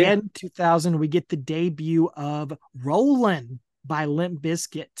Armageddon 2000, we get the debut of Rollin' by Limp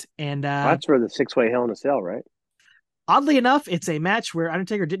Bizkit. And that's for the 6-way Hell in a Cell, right? Oddly enough, it's a match where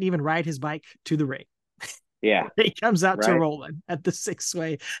Undertaker didn't even ride his bike to the ring. Yeah. He comes out to Rollin' at the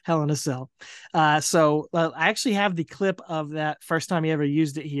 6-way Hell in a Cell. So I actually have the clip of that first time he ever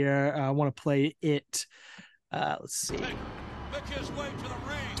used it here. I want to play it. Let's see. Make his way to the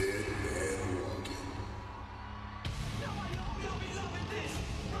ring.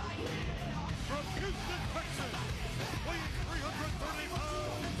 From Houston, Texas, weighing 330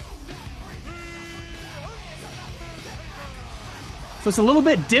 pounds, So it's a little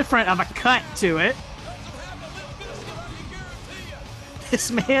bit different of a cut to it.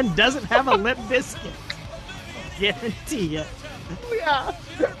 This man doesn't have a Limp Bizkit. Guarantee it. Yeah.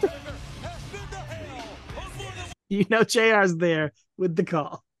 You know JR's there with the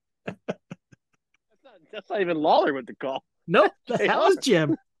call. That's not even Lawler with the call. Nope, that was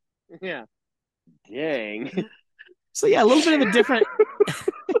Jim. Yeah. Dang. So yeah, a little bit of a different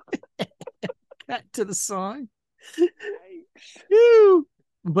cut to the song.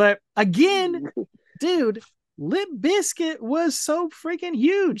 But again, dude, Limp Bizkit was so freaking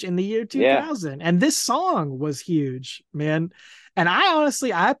huge in the year 2000. And this song was huge, man. And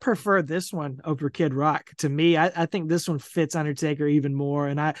I prefer this one over Kid Rock. To me, I think this one fits Undertaker even more.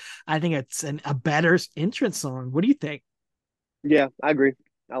 And I think it's a better entrance song. What do you think? Yeah, I agree.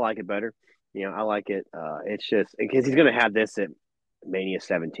 I like it better. You know, I like it. It's just because he's going to have this at Mania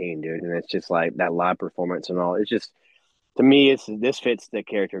 17, dude. And it's just like that live performance and all. It's just, to me, this fits the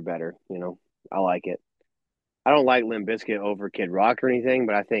character better. You know, I like it. I don't like Limp Bizkit over Kid Rock or anything,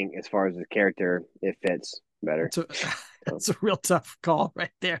 but I think as far as the character, it fits better. It's a real tough call right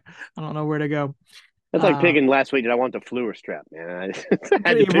there. I don't know where to go. That's like picking last week. Did I want the flu or strep, man? I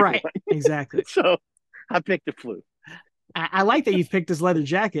had to pick right, one. Exactly. So I picked the flu. I like that you've picked this leather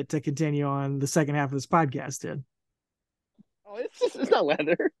jacket to continue on the second half of this podcast, dude. Oh, it's not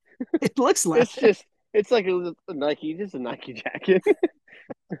leather. It looks leather. It's like a Nike, just a Nike jacket.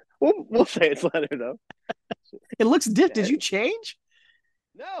 We'll say it's leather though. It looks different. Did you change?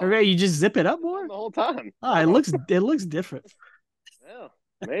 No. Or you just zip it up more the whole time. Oh, it looks different. Well,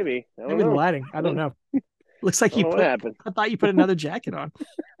 maybe. Maybe the lighting. I don't know. Looks like what happened. I thought you put another jacket on.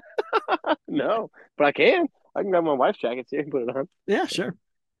 No, but I can. I can grab my wife's jacket here and put it on. Yeah, sure.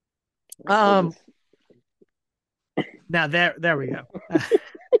 Now there we go.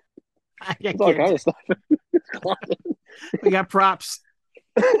 It's all kind of stuff. We got props.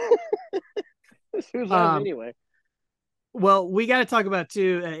 Who's on anyway? Well, we got to talk about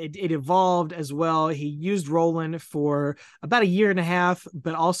too. It evolved as well. He used Rollin' for about a year and a half,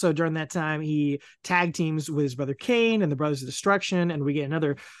 but also during that time he tag teams with his brother Kane and the Brothers of Destruction, and we get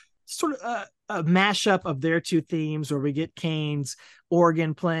another sort of a mashup of their two themes where we get Kane's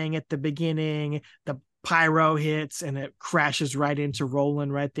organ playing at the beginning, the pyro hits, and it crashes right into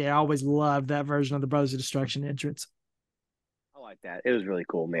Rollin' right there. I always loved that version of the Brothers of Destruction entrance. I like that. It was really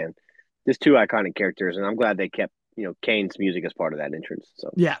cool, man. There's two iconic characters, and I'm glad they kept, Kane's music as part of that entrance.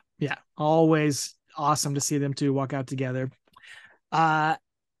 So yeah. Always awesome to see them two walk out together.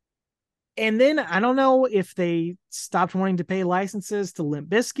 And then I don't know if they stopped wanting to pay licenses to Limp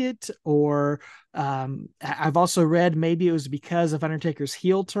Bizkit, or I've also read maybe it was because of Undertaker's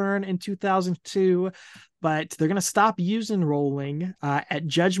heel turn in 2002, but they're going to stop using Rolling at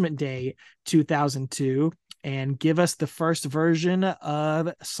Judgment Day 2002 and give us the first version of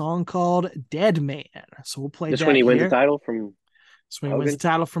a song called Dead Man. So we'll play this that when he here. wins the title from This when he wins the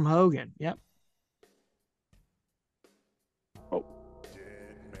title from Hogan. Yep. Oh.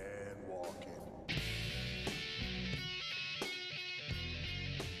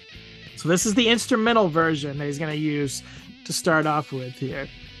 So this is the instrumental version that he's going to use to start off with here.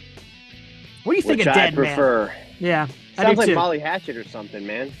 What do you think Which of Dead I prefer. Man? Yeah. Sounds like Molly Hatchet or something,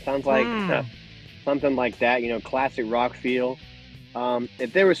 man. Sounds like something like that, classic rock feel.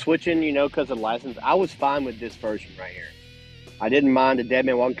 If they were switching, because of license, I was fine with this version right here. I didn't mind the Dead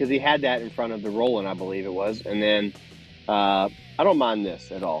Man Walking because he had that in front of the Rollin', I believe it was. And then I don't mind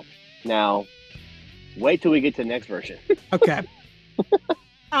this at all. Now, wait till we get to the next version. Okay.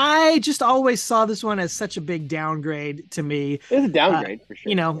 I just always saw this one as such a big downgrade to me. It's a downgrade for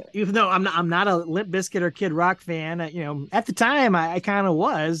sure. Even though I'm not a Limp Bizkit or Kid Rock fan, at the time I kind of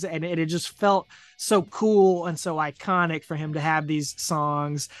was, and it just felt so cool and so iconic for him to have these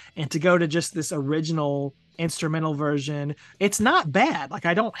songs and to go to just this original instrumental version. It's not bad. Like,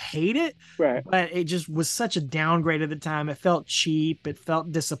 I don't hate it, Right. but it just was such a downgrade at the time. It felt cheap. It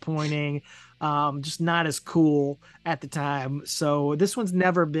felt disappointing. Just not as cool at the time. So this one's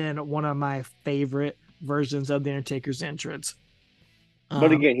never been one of my favorite versions of the Undertaker's entrance.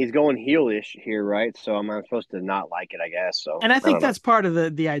 But again, he's going heelish here, right? So I'm not supposed to not like it, I guess. So And I think don't know. that's part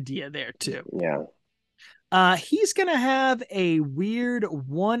of the idea there too. Yeah. He's gonna have a weird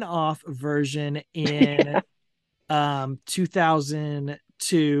one-off version in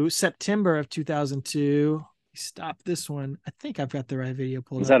 2002, September of 2002. Stop this one. I think I've got the right video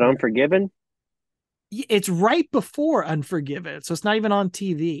pulled Is up that here. Unforgiven? It's right before Unforgiven, so it's not even on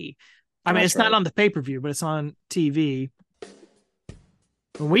TV. I mean, That's it's not right. on the pay-per-view, but it's on TV.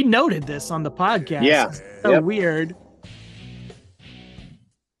 We noted this on the podcast. Yeah. It's so weird.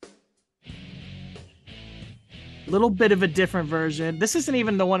 Little bit of a different version. This isn't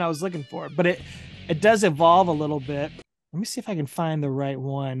even the one I was looking for, but it does evolve a little bit. Let me see if I can find the right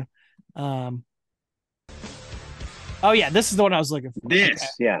one. Oh yeah, this is the one I was looking for. This,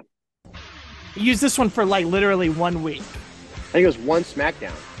 yeah. Use this one for like literally 1 week. I think it was one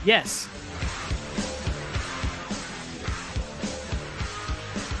SmackDown. Yes.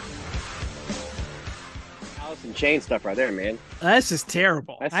 Alice in Chains stuff right there, man. This is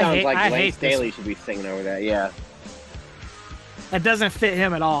terrible. That sounds like Lane Lane Staley should be singing over that. Yeah. That doesn't fit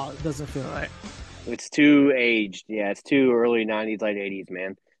him at all. It doesn't feel right. It's too aged. Yeah, it's too early 90s, late 80s,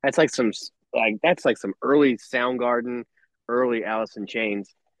 man. That's like some early Soundgarden, early Alice in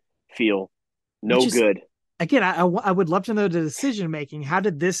Chains feel. No good. Again, I would love to know the decision making. How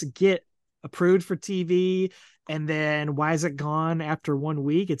did this get approved for TV, and then why is it gone after 1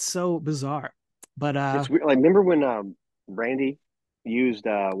 week? It's so bizarre. But it's weird. Like, remember when Randy used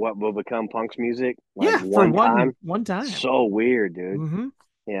what will become Punk's music? Like, one time. So weird, dude. Mm-hmm.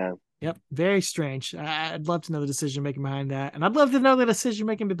 Yeah. Yep. Very strange. I'd love to know the decision making behind that, and I'd love to know the decision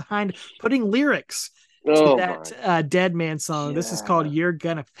making behind putting lyrics to that Dead Man song. Yeah. This is called "You're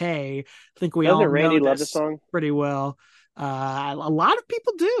Gonna Pay." I think we all know Randy this love the song pretty well. A lot of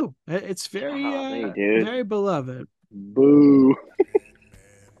people do. It's very, very beloved. Boo.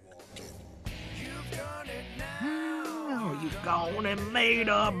 You've gone and made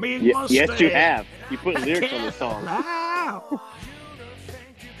a big mistake. Yes, you have. You put lyrics on the song. Wow.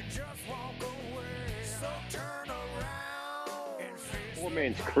 Poor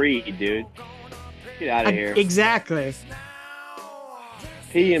man's Creed, dude. Get out of here. Exactly.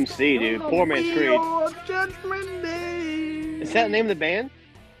 PMC, dude. Poor man's Creed. Is that the name of the band?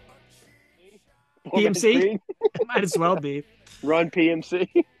 PMC? It might as well be. Run PMC.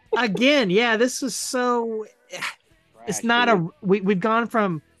 Again, yeah, this is so... It's not we've gone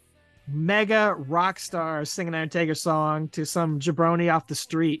from mega rock star singing Undertaker song to some jabroni off the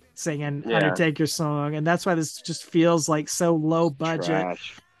street singing Undertaker song, and that's why this just feels like so low budget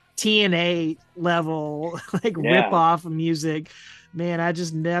TNA level rip off music. Man, I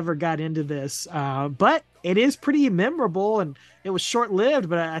just never got into this, but it is pretty memorable, and it was short lived,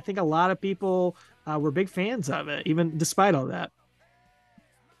 but I think a lot of people were big fans of it, even despite all that.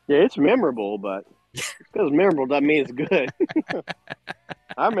 Yeah, it's memorable, but because memorable doesn't mean it's good.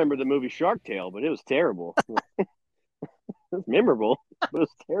 I remember the movie Shark Tale, but it was terrible. It was memorable, but it was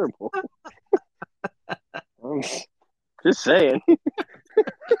terrible. I'm just saying.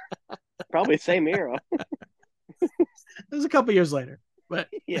 Probably same era. It was a couple years later, but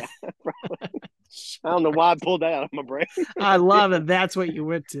yeah, probably. I don't know why I pulled that out of my brain. I love it. That's what you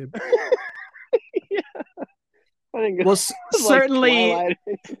went to. Yeah. I didn't go, well, certainly.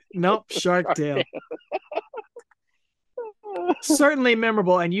 Nope, Shark Tale. Certainly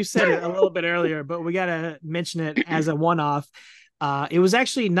memorable, and you said it a little bit earlier, but we got to mention it as a one-off. It was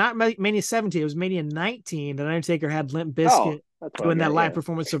actually not Mania 17; it was Mania 19 that Undertaker had Limp Bizkit doing that live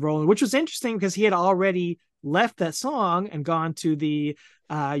performance of Rollin', which was interesting because he had already left that song and gone to the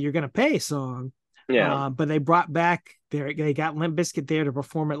 "You're Gonna Pay" song. Yeah, but they brought back they got Limp Bizkit there to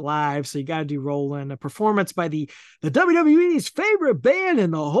perform it live, so you got to do Rollin', a performance by the WWE's favorite band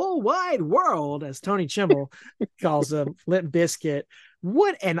in the whole wide world, as Tony Chimmel calls them, Limp Bizkit.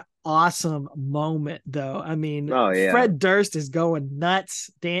 What an awesome moment, though. I mean, Fred Durst is going nuts,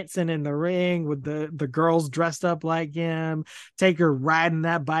 dancing in the ring with the girls dressed up like him. Taker riding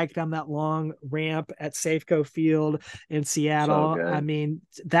that bike down that long ramp at Safeco Field in Seattle. So I mean,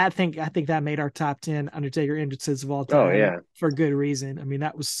 I think that made our top 10 Undertaker entrances of all time. For good reason. I mean,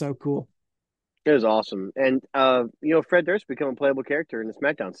 that was so cool. It was awesome. And, Fred Durst became a playable character in the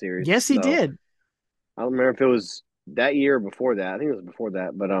SmackDown series. Yes, he did. I don't remember if it was that year or before that. I think it was before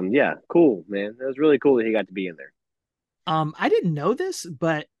that. But, cool, man. It was really cool that he got to be in there. I didn't know this,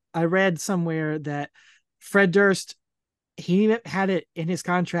 but I read somewhere that Fred Durst, he had it in his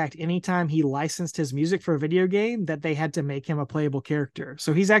contract anytime he licensed his music for a video game that they had to make him a playable character.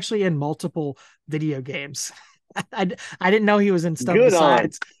 So he's actually in multiple video games. I didn't know he was in stuff Good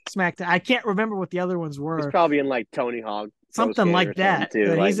besides SmackDown. I can't remember what the other ones He's were. probably in like Tony Hawk. Something like that. Too,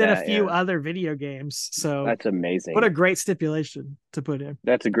 he's like in that, a few other video games. So that's amazing. What a great stipulation to put in.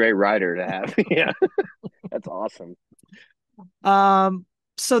 That's a great writer to have. Yeah. That's awesome.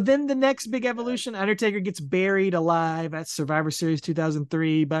 So then the next big evolution, Undertaker gets buried alive at Survivor Series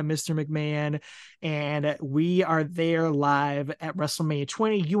 2003 by Mr. McMahon. And we are there live at WrestleMania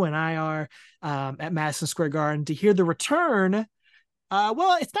 20. You and I are at Madison Square Garden to hear the return.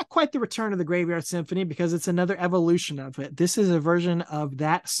 Well, it's not quite the return of the Graveyard Symphony because it's another evolution of it. This is a version of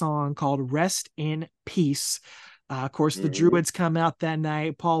that song called Rest in Peace. Of course, the Druids come out that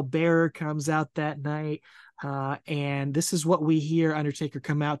night. Paul Bearer comes out that night. And this is what we hear Undertaker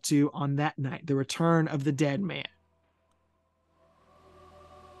come out to on that night, the return of the dead man.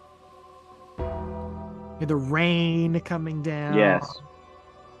 The rain coming down. Yes.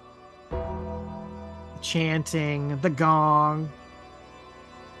 The chanting, the gong.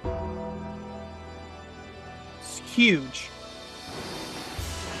 It's huge.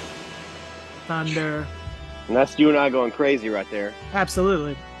 Thunder. And that's you and I going crazy right there.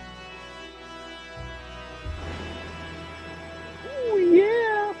 Absolutely. Oh,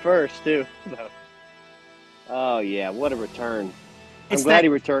 yeah. First, too. So. Oh, yeah. What a return. I'm glad he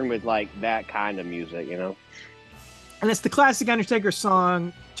returned with, like, that kind of music, you know? And it's the classic Undertaker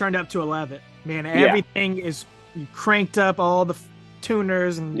song turned up to 11. Man, everything is cranked up, all the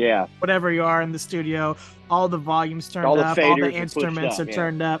tuners and whatever you are in the studio, all the volumes turned up, all the instruments are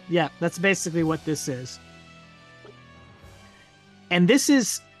turned up. Yeah, that's basically what this is. And this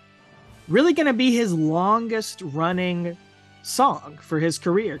is really going to be his longest running song for his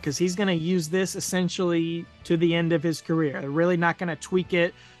career because he's going to use this essentially to the end of his career. They're really not going to tweak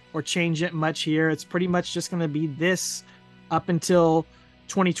it or change it much here. It's pretty much just going to be this up until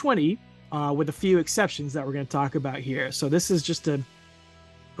 2020 with a few exceptions that we're going to talk about here. So this is just a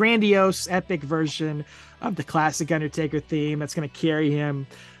grandiose, epic version of the classic Undertaker theme that's going to carry him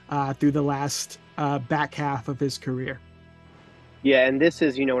through the last back half of his career. Yeah, and this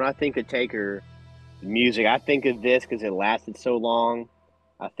is, you know, when I think of Taker music, I think of this because it lasted so long.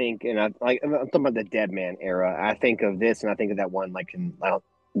 I think, and I'm talking about the Dead Man era. I think of this, and I think of that one, like in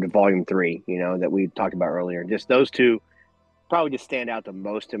Volume 3, you know, that we talked about earlier. Just those two probably just stand out the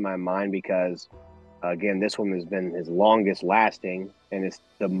most in my mind because, again, this one has been his longest lasting, and it's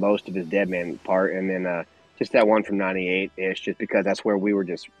the most of his Dead Man part. And then just that one from '98-ish, just because that's where we were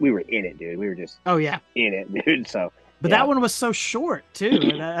in it, dude. We were just in it, dude. So. But that one was so short too.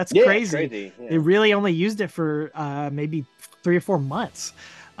 That's crazy. Yeah. They really only used it for maybe 3 or 4 months.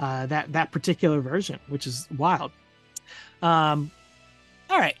 That particular version, which is wild. All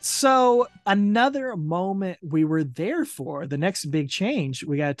right. So another moment we were there for, the next big change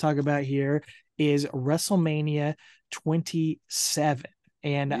we got to talk about here is WrestleMania 27.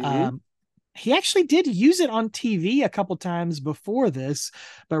 And he actually did use it on TV a couple times before this,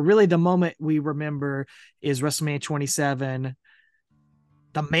 but really the moment we remember is WrestleMania 27,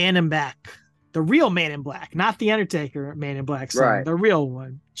 the Man in Black, the real Man in Black, not the Undertaker Man in Black song, the real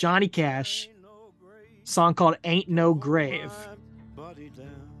one, Johnny Cash, song called Ain't No Grave.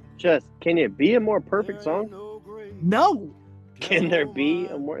 Just, can it be a more perfect song? No. Can there be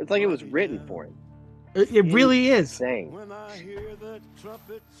a more, it's like it was written for it. It really is. Insane.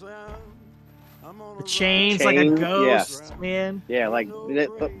 The chains like a ghost, man. Yeah, like it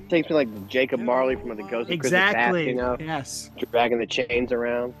takes me like Jacob Marley from the Ghost of Christmas Past, you know? Yes. Dragging the chains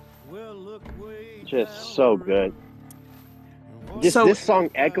around. Just so good. Just this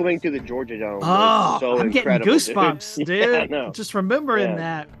song echoing through the Georgia Dome. Oh, so I'm getting goosebumps, dude. Yeah, just remembering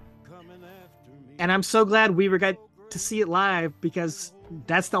that. And I'm so glad we got to see it live because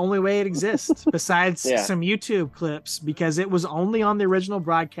that's the only way it exists besides some YouTube clips, because it was only on the original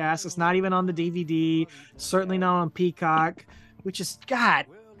broadcast. It's not even on the DVD, certainly not on Peacock, which is, God,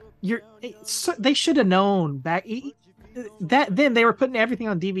 they should have known back that then they were putting everything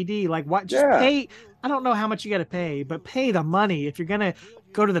on DVD. Like, what? Just pay. I don't know how much you got to pay, but pay the money if you're going to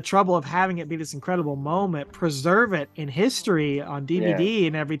go to the trouble of having it be this incredible moment, preserve it in history on DVD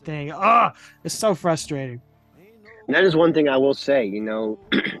and everything. Oh, it's so frustrating. And that is one thing I will say, you know,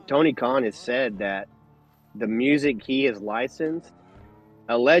 Tony Khan has said that the music he has licensed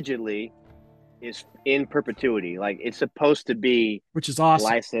allegedly is in perpetuity. Like, it's supposed to be, which is awesome,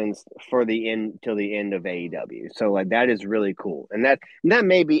 licensed for the end till the end of AEW. So like that is really cool. And that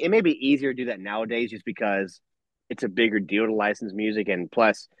may be easier to do that nowadays just because it's a bigger deal to license music, and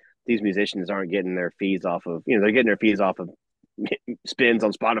plus these musicians aren't getting their fees off of, they're getting their fees off of spins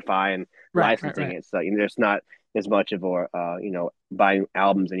on Spotify and licensing it. So there's not as much of a buying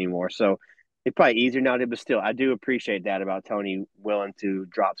albums anymore. So it's probably easier now, but still, I do appreciate that about Tony willing to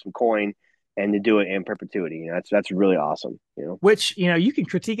drop some coin and to do it in perpetuity. That's really awesome. Which you can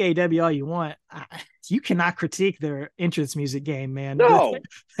critique AEW all you want. You cannot critique their entrance music game, man. No,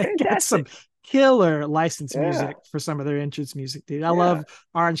 they got some killer license music for some of their entrance music, dude. I love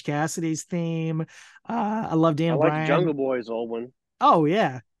Orange Cassidy's theme. I love Dan Bryan. I like Jungle Boy's old one. Oh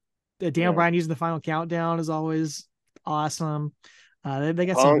yeah, Dan Bryan using the Final Countdown is always awesome. They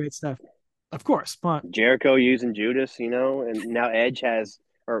got some great stuff. Of course, Punk. Jericho using Judas, and now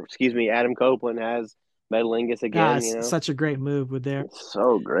Adam Copeland has Metalingus again. Such a great move with there. It's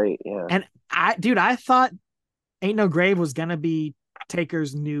so great, yeah. And I thought Ain't No Grave was gonna be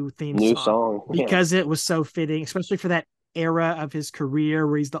Taker's new song because it was so fitting, especially for that era of his career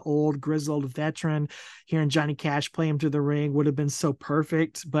where he's the old grizzled veteran. Hearing Johnny Cash play him through the ring would have been so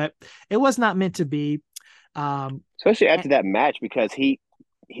perfect, but it was not meant to be. Especially after that match, because he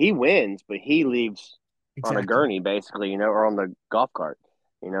wins, but he leaves on a gurney basically, or on the golf cart,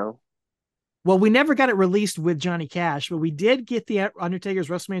 Well, we never got it released with Johnny Cash, but we did get the Undertaker's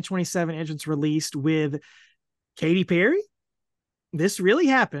WrestleMania 27 entrance released with Katy Perry. This really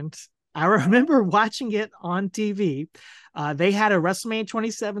happened. I remember watching it on TV. They had a WrestleMania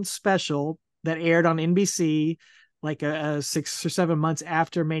 27 special that aired on NBC like 6 or 7 months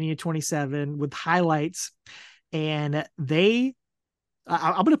after Mania 27 with highlights. And I'm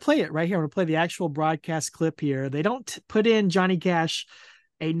going to play it right here. I'm going to play the actual broadcast clip here. They don't put in Johnny Cash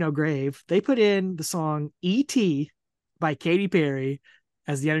Ain't No Grave. They put in the song E.T. by Katy Perry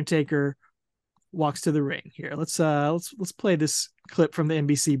as The Undertaker walks to the ring. Here, let's play this clip from the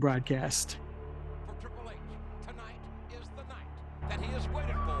NBC broadcast. For Triple H, tonight is the night that he has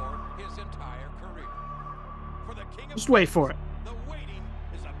waited for his entire career. For the King of Just wait for it. The waiting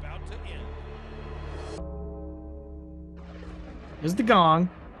is about to end. Here's the gong.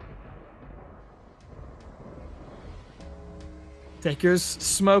 Taker's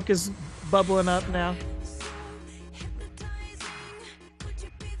smoke is bubbling up now.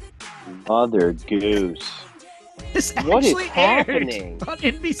 Mother goose. This what is actually happening on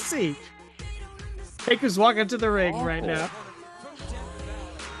NBC? Taker's walking to the ring right now.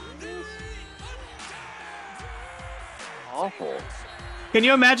 Awful. Can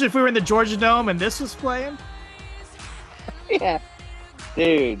you imagine if we were in the Georgia Dome and this was playing? Yeah.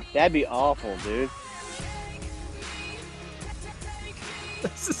 Dude, that'd be awful, dude.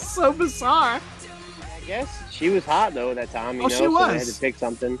 This is so bizarre. I guess she was hot though at that time, she so was. they had to pick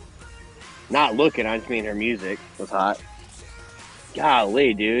something. Not looking, I just mean her music was hot.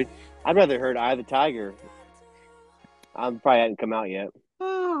 Golly, dude. I'd rather heard Eye of the Tiger. I probably hadn't come out yet.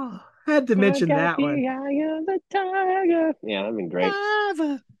 Oh, had to mention that one. Eye of the Tiger. Yeah, that'd been great.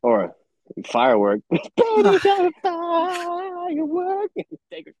 Or Firework. Baby's on a firework.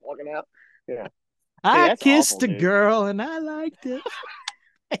 Taker's walking out. Yeah. I kissed awful, a girl and I liked it.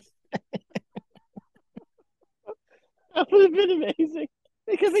 That would have been amazing.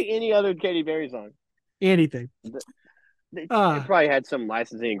 It could be any other Katy Perry song. Anything. They probably had some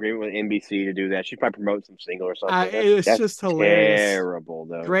licensing agreement with NBC to do that. She'd probably promote some single or something. It's just hilarious. Terrible,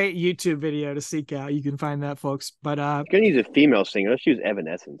 though. Great YouTube video to seek out. You can find that, folks. But you can use a female singer. Let's use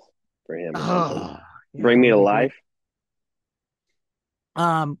Evanescence for him. Bring Me to Life.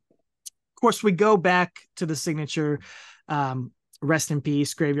 Of course, we go back to the signature Rest in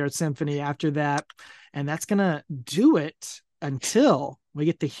Peace, Graveyard Symphony after that. And that's going to do it until we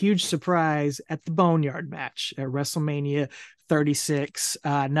get the huge surprise at the Boneyard match at WrestleMania 36,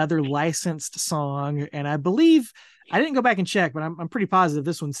 another licensed song. And I believe, I didn't go back and check, but I'm pretty positive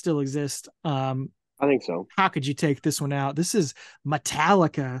this one still exists. I think so. How could you take this one out? This is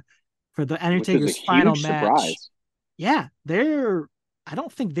Metallica for the Undertaker's final match. Surprise. Yeah, I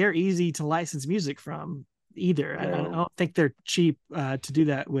don't think they're easy to license music from either. No. I don't think they're cheap to do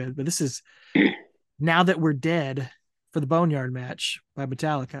that with, but this is Now That We're Dead for the Boneyard match by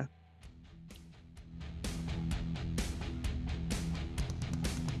Metallica.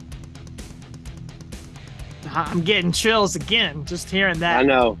 I'm getting chills again just hearing that. I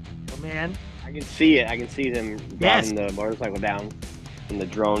know. Oh, man. I can see it. I can see them driving the motorcycle down in the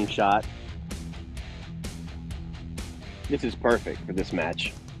drone shot. This is perfect for this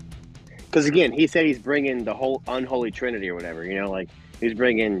match. Because, again, he said he's bringing the whole unholy trinity or whatever, like he's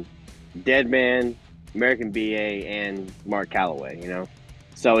bringing Deadman, American BA, and Mark Calloway,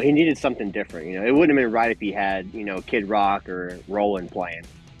 So he needed something different, It wouldn't have been right if he had, Kid Rock or Roland playing.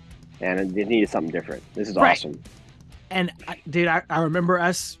 And it needed something different. This is awesome. And, dude, I remember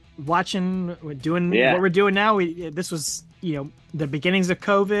us watching, doing Yeah. what we're doing now. This was, the beginnings of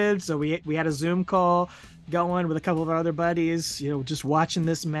COVID, so we had a Zoom call going with a couple of our other buddies, just watching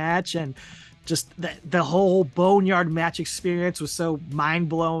this match, and just the whole Boneyard match experience was so mind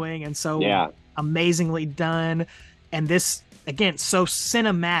blowing and so amazingly done, and this again so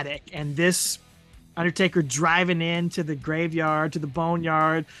cinematic, and this Undertaker driving into the graveyard, to the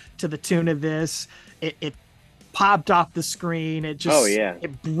Boneyard, to the tune of this, it popped off the screen. It just,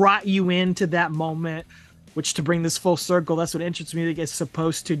 it brought you into that moment, which, to bring this full circle, that's what entrance music is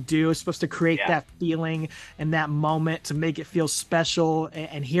supposed to do. It's supposed to create that feeling and that moment to make it feel special.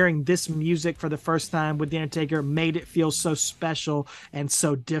 And hearing this music for the first time with The Undertaker made it feel so special and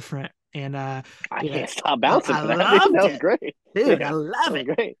so different. And I can't stop bouncing for that. That was great. Dude, I love it.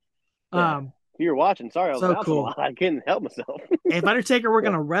 Great. If you're watching, sorry, I was bouncing a lot. I couldn't help myself. If Undertaker were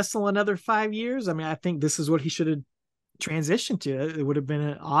going to wrestle another 5 years, I mean, I think this is what he should have transitioned to. It would have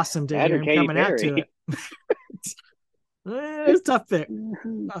been awesome to hear him coming out to it. It's a tough pick.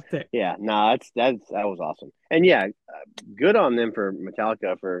 Yeah, no, that was awesome. And good on them for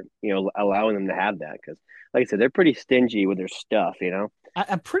Metallica for allowing them to have that, because, like I said, they're pretty stingy with their stuff.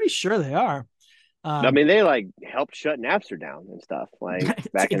 I'm pretty sure they are. I mean, they like helped shut Napster down and stuff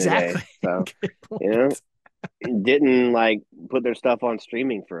like back in the day. So didn't like put their stuff on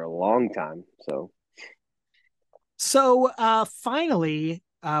streaming for a long time. So finally,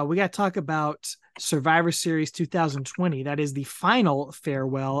 we got to talk about Survivor Series 2020. That is the final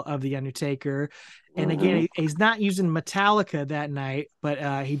farewell of The Undertaker. And again, he's not using Metallica that night,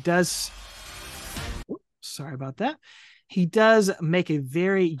 but he does. Sorry about that. He does make a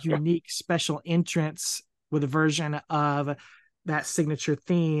very unique special entrance with a version of that signature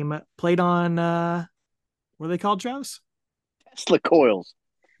theme played on, what are they called, Travis? Tesla coils.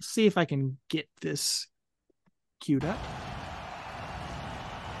 Let's see if I can get this queued up.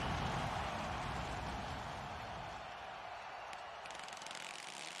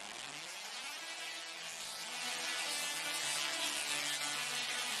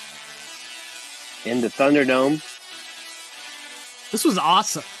 In the Thunderdome. This was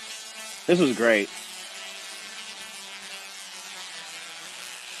awesome. This was great.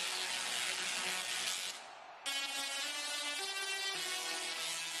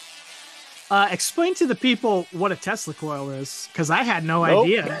 Explain to the people what a Tesla coil is, because I had no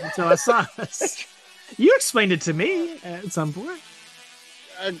idea until I saw this. You explained it to me at some point.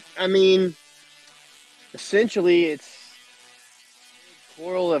 I mean, essentially, it's a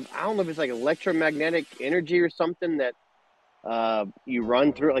coil of, I don't know if it's like electromagnetic energy or something that you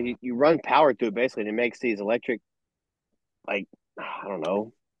run through, like you run power through it basically, and it makes these electric, like, I don't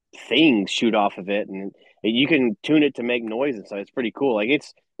know, things shoot off of it, and you can tune it to make noise and stuff. It's pretty cool. Like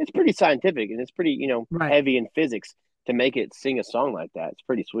it's pretty scientific, and it's pretty heavy in physics to make it sing a song like that. It's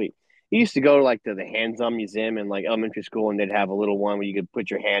pretty sweet. You used to go to like to the hands-on museum in like elementary school, and they'd have a little one where you could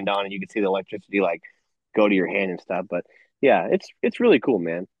put your hand on and you could see the electricity like go to your hand and stuff. But yeah, it's really cool,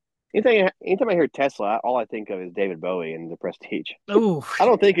 man. Anytime I hear Tesla, all I think of is David Bowie and the Prestige. Oh, I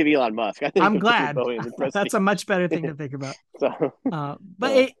don't think of Elon Musk. I'm glad. That's a much better thing to think about.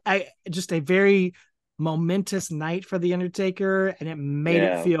 Just a very momentous night for The Undertaker, and it made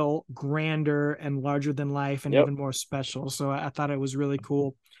it feel grander and larger than life and even more special. So I thought it was really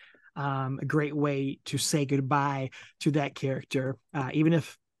cool. A great way to say goodbye to that character. Even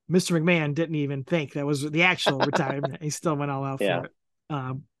if Mr. McMahon didn't even think that was the actual retirement, he still went all out for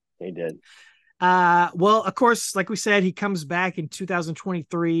it. He did. Well, of course, like we said, he comes back in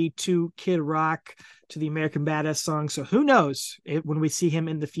 2023 to Kid Rock, to the American Badass song. So who knows when we see him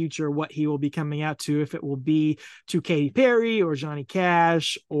in the future, what he will be coming out to, if it will be to Katy Perry or Johnny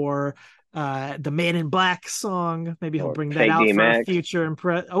Cash or the Man in Black song. Maybe he'll bring that out for a future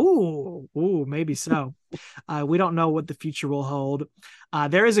maybe so. We don't know what the future will hold.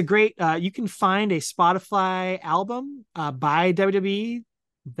 There is a great, you can find a Spotify album by WWE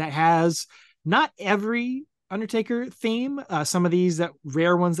that has not every Undertaker theme. Some of these that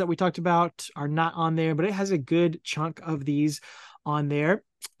rare ones that we talked about are not on there, but it has a good chunk of these on there.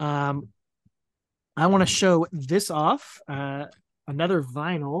 I want to show this off. Another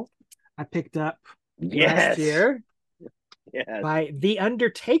vinyl I picked up last year by The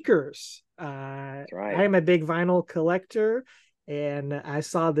Undertakers. That's right. I am a big vinyl collector, and I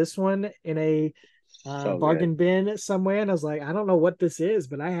saw this one in a bargain bin somewhere, and I was like, I don't know what this is,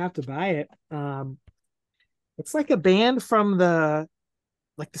 but I have to buy it. It's like a band from the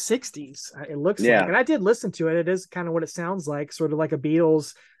 60s. It looks like, and I did listen to it. It is kind of what it sounds like, sort of like a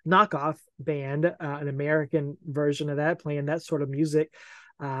Beatles knockoff band, an American version of that, playing that sort of music.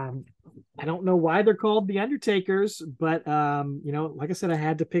 I don't know why they're called the Undertakers, but like I said, I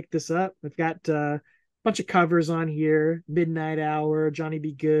had to pick this up. I've got a bunch of covers on here: Midnight Hour, Johnny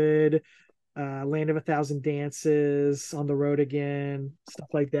Be Good, Land of a Thousand Dances, On the Road Again, stuff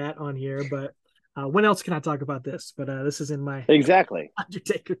like that on here. But when else can I talk about this? But this is in my Exactly.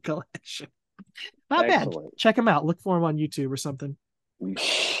 Undertaker collection. Not Excellent. bad. Check them out. Look for them on YouTube or something.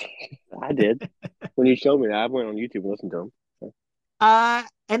 I did. When you showed me that, I went on YouTube and listened to them. So.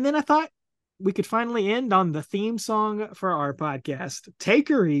 And then I thought we could finally end on the theme song for our podcast, Take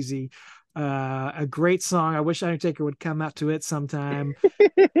Her Easy. A great song. I wish Undertaker would come out to it sometime.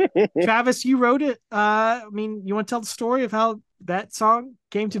 Travis, you wrote it. You want to tell the story of how that song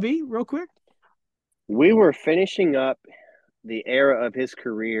came to be real quick? We were finishing up the era of his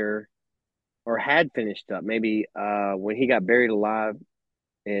career, or had finished up maybe when he got buried alive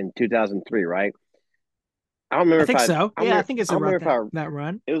in 2003, right? I don't remember. I think so. I think it's around that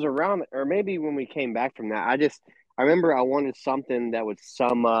run. It was around, or maybe when we came back from that. I remember I wanted something that would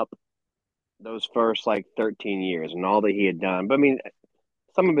sum up those first like 13 years and all that he had done. But I mean,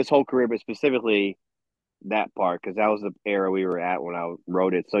 some of his whole career, but specifically that part, because that was the era we were at when I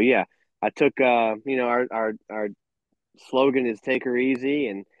wrote it. So yeah, I took our slogan is "Take Her Easy,"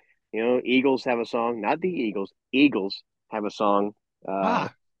 and Eagles have a song, not the Eagles. Eagles have a song.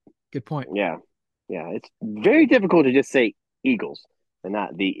 Good point. Yeah, it's very difficult to just say Eagles and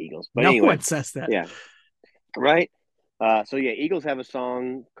not the Eagles. But no anyway, one says that. Yeah, right. So yeah, Eagles have a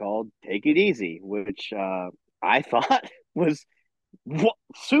song called "Take It Easy," which I thought was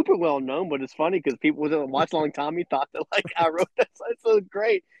super well known, but it's funny because people that watch Long Tommy thought that like I wrote that. It's so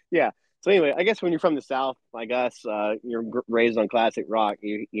great. Yeah. So anyway, I guess when you're from the South, like us, you're raised on classic rock.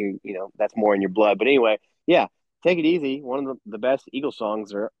 You that's more in your blood. But anyway, yeah, "Take It Easy," one of the best Eagles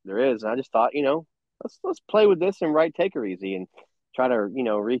songs there is. And I just thought, let's play with this and write "Take Her Easy" and try to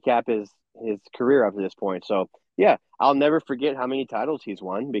recap his career up to this point. So yeah, I'll never forget how many titles he's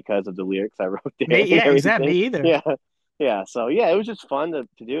won because of the lyrics I wrote there. Yeah, exactly. Me either. Yeah. Yeah, so yeah, it was just fun to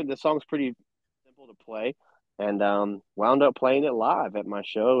do. The song's pretty simple to play, and wound up playing it live at my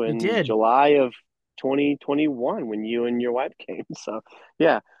show in July of 2021 when you and your wife came. So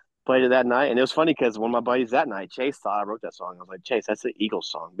yeah, played it that night, and it was funny because one of my buddies that night, Chase, thought I wrote that song. I was like, Chase, that's the Eagles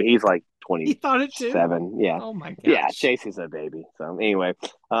song, but he's like 27. He thought it too. Yeah. Oh my gosh. Yeah, Chase is a baby. So anyway,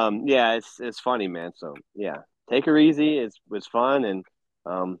 yeah, it's funny, man. So yeah, "Take Her Easy" was fun, and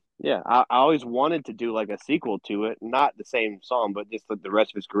yeah, I always wanted to do like a sequel to it, not the same song, but just the rest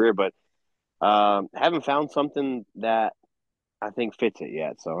of his career. But haven't found something that I think fits it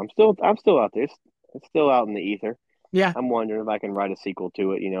yet. So I'm still out there. It's still out in the ether. Yeah, I'm wondering if I can write a sequel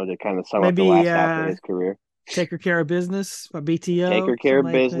to it. To kind of sum up the last half of his career. "Take Her Care of Business" by BTO. "Take Her Care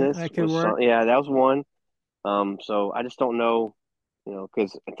of Business" that could work. Yeah, that was one. So I just don't know,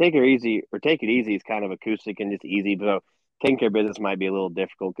 because "Take Her Easy" or "Take It Easy" is kind of acoustic and just easy, but "Taking Care of Business" might be a little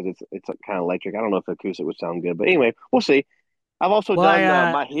difficult because it's kind of electric. I don't know if the acoustic would sound good, but anyway, we'll see. I've also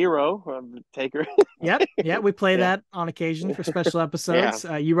done "My Hero," "Take Her." Yep, we play that on occasion for special episodes.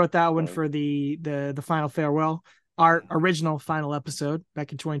 You wrote that one for the final farewell, our original final episode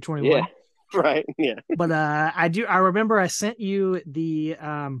back in 2021. Yeah, right. Yeah, but I remember I sent you the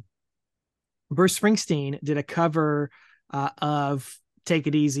Bruce Springsteen did a cover of "Take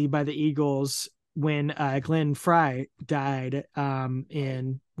It Easy" by the Eagles when Glenn Frey died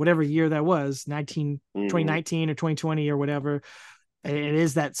in whatever year that was, 2019 or 2020 or whatever. It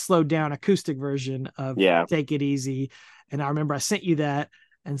is that slowed down acoustic version of "Take It Easy." And I remember I sent you that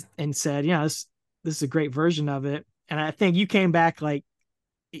and said, this is a great version of it. And I think you came back like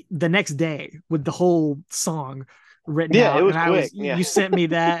the next day with the whole song written out. It was and quick. You sent me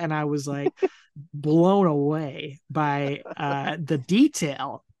that and I was like blown away by the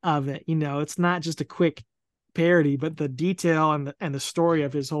detail of it. It's not just a quick parody, but the detail and the story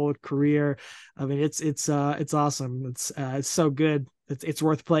of his whole career. I mean, it's awesome. It's so good. It's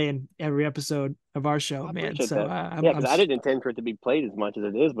worth playing every episode of our show, man. So because I didn't intend for it to be played as much as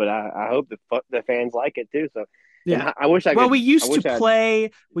it is, but I hope the fans like it too. So yeah, I wish I. Well, we used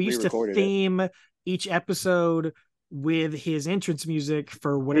to theme each episode with his entrance music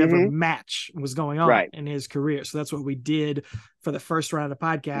for whatever match was going on in his career. So that's what we did for the first round of the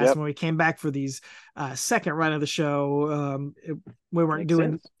podcast. When we came back for these second run of the show, we weren't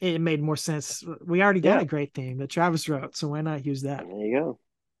doing sense. It made more sense. We already got a great theme that Travis wrote, so why not use that? There you go.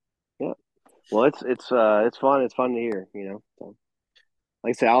 Yeah. Well, it's fun. It's fun to hear, So,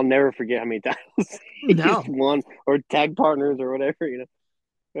 like I said, I'll never forget how many titles he's won or tag partners or whatever,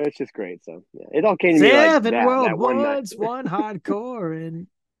 It's just great. So yeah, it all came to me like that. 7 world woods, 1 hardcore, and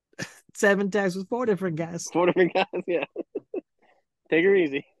 7 tags with 4 different guys. 4 different guys, yeah. Take her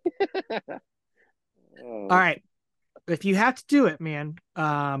easy. All right. If you have to do it, man,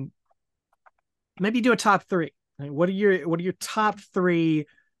 maybe do a top three. What are your top three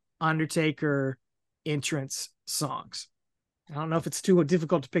Undertaker entrance songs? I don't know if it's too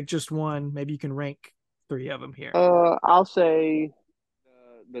difficult to pick just one. Maybe you can rank three of them here. I'll say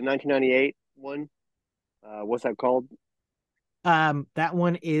the 1998 one. What's that called? That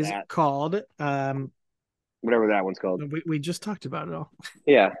one is called whatever that one's called. We just talked about it all.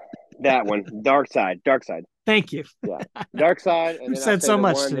 Yeah, that one. Dark Side. Thank you. Yeah, Dark Side. And you then said so the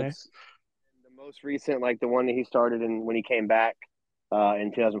much one today. that's the most recent, like the one that he started in when he came back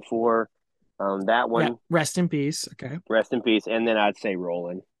in 2004. That one. Yeah, rest in peace. Okay. Rest in peace. And then I'd say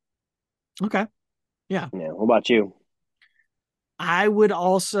Rolling. Okay. Yeah. What about you? I would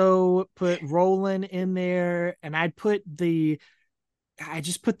also put Roland in there, and I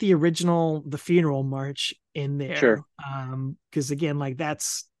just put the original, the Funeral March in there. Sure. Because again, like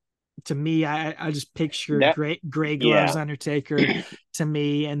that's, to me, I just picture that, gray gloves Undertaker to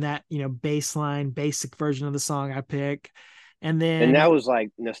me, and that, baseline basic version of the song I pick. And that was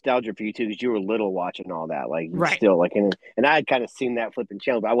like nostalgia for you too, because you were little watching all that. Like right. Still like and I had kind of seen that flipping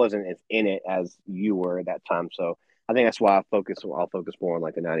channel, but I wasn't as in it as you were at that time. So I think that's why I'll focus more on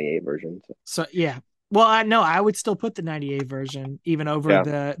like the 98 version. So yeah. Well, I would still put the 98 version even over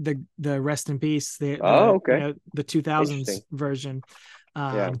the rest in peace, the 2000s version.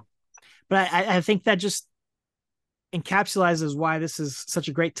 But I think that just encapsulates why this is such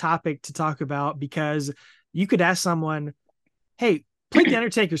a great topic to talk about, because you could ask someone, hey, play the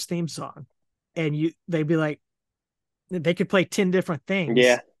Undertaker's theme song, and they'd be like, they could play 10 different things,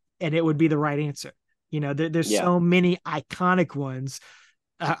 and it would be the right answer. There's so many iconic ones.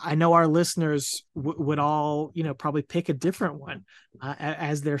 I know our listeners would all, probably pick a different one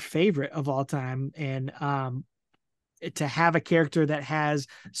as their favorite of all time. And to have a character that has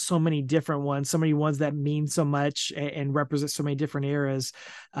so many different ones, so many ones that mean so much and represent so many different eras,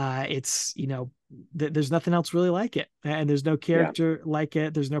 it's, there's nothing else really like it. And there's no character like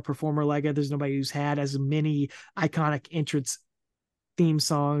it. There's no performer like it. There's nobody who's had as many iconic entrance theme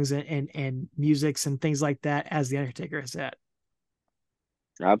songs and musics and things like that as the Undertaker has had.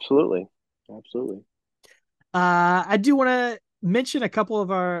 Absolutely. I do want to mention a couple of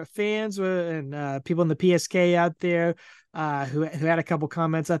our fans and people in the PSK out there who had a couple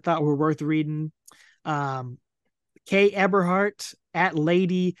comments I thought were worth reading. Kay Eberhardt at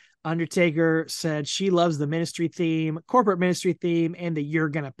Lady Undertaker said she loves the ministry theme, corporate ministry theme, and the You're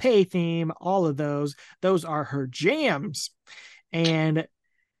Gonna Pay theme. All of those are her jams. And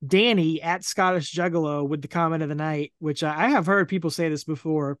Danny at Scottish Juggalo with the comment of the night, which I have heard people say this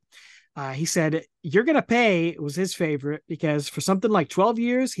before. He said, You're Gonna Pay was his favorite because for something like 12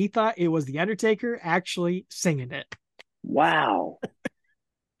 years, he thought it was The Undertaker actually singing it. Wow.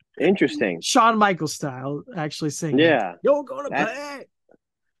 Interesting. Shawn Michaels style, actually singing. Yeah. You're gonna pay.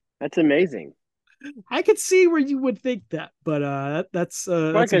 That's amazing. I could see where you would think that, but that's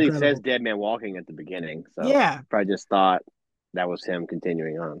probably because he says Dead Man Walking at the beginning. So yeah. Probably just thought that was him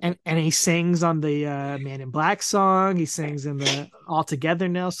continuing on. And he sings on the Man in Black song. He sings in the All Together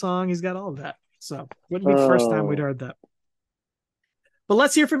Now song. He's got all of that. So wouldn't be the first time we'd heard that. But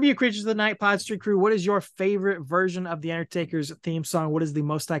let's hear from you, Creatures of the Night Pod Street Crew. What is your favorite version of the Undertaker's theme song? What is the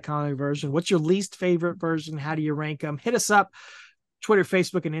most iconic version? What's your least favorite version? How do you rank them? Hit us up. Twitter,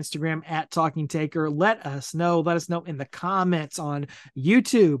 Facebook, and Instagram at Talking Taker. Let us know in the comments on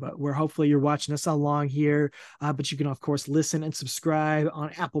YouTube, where hopefully you're watching us along here. But you can, of course, listen and subscribe on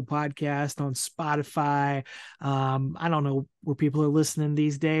Apple Podcast, on Spotify. I don't know where people are listening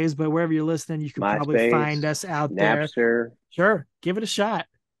these days, but wherever you're listening, you can probably find us out there. Napster. Sure. Give it a shot.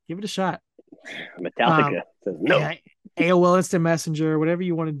 Metallica says no. Yeah, AOL Instant Messenger, whatever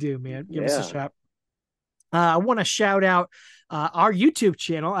you want to do, man. Give us a shot. I want to shout out our YouTube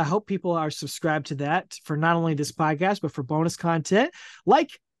channel. I hope people are subscribed to that for not only this podcast, but for bonus content, like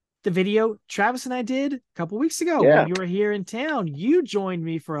the video Travis and I did a couple weeks ago when you were here in town. You joined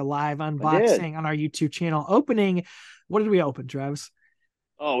me for a live unboxing on our YouTube channel. Opening, what did we open, Travis?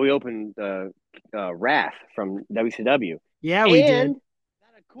 Oh, we opened Wrath from WCW. Yeah, we did.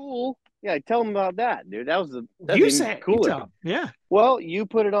 That cool. Yeah, tell them about that, dude. That's cooler. Yeah. Well, you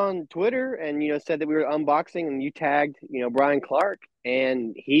put it on Twitter and said that we were unboxing, and you tagged Brian Clark,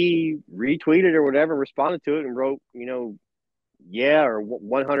 and he retweeted or whatever, responded to it, and wrote or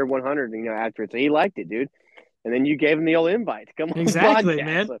 100 after it. So he liked it, dude. And then you gave him the old invite to come on. Exactly, the podcast.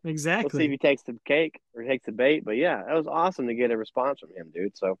 Man. So exactly. Let's see if he takes the cake or takes the bait. But yeah, that was awesome to get a response from him,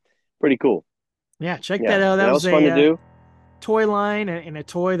 dude. So pretty cool. Yeah, check that out. That was fun to do. toy line and a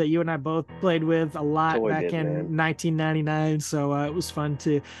toy that you and I both played with a lot back in man. 1999. So it was fun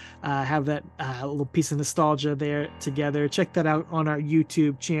to have that little piece of nostalgia there together. Check that out on our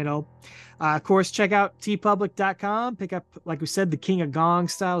YouTube channel. Of course, check out tpublic.com. Pick up, like we said, the King of Gong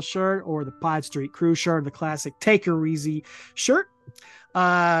style shirt or the Pod Street Crew shirt, the classic Taker Easy shirt.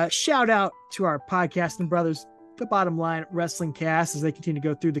 Shout out to our podcasting brothers, the Bottom Line Wrestling Cast, as they continue to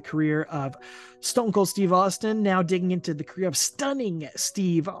go through the career of Stone Cold Steve Austin, now digging into the career of Stunning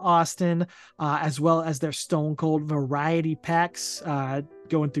Steve Austin, as well as their Stone Cold variety packs,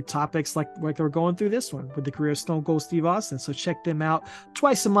 going through topics like they're going through this one with the career of Stone Cold Steve Austin. So check them out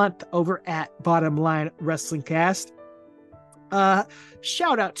twice a month over at Bottom Line Wrestling Cast.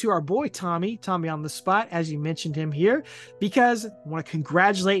 Shout out to our boy Tommy on the spot, as you mentioned him here, because I want to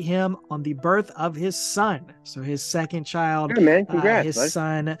congratulate him on the birth of his son. So his second child, yeah, man, congrats, his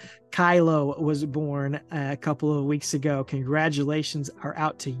son Kylo was born a couple of weeks ago. Congratulations are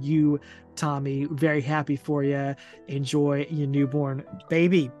out to you, Tommy. Very happy for you. Enjoy your newborn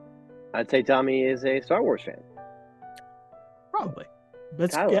baby. I'd say Tommy is a Star Wars fan. Probably.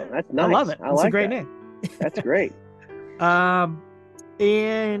 That's Kylo, that's nice. I love it. It's a great name. That's great.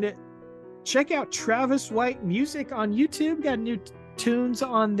 And check out Travis White Music on YouTube. Got new tunes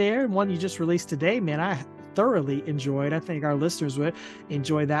on there. One you just released today, man. I thoroughly enjoyed. I think our listeners would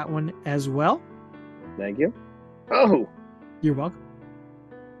enjoy that one as well. Thank you. Oh, you're welcome.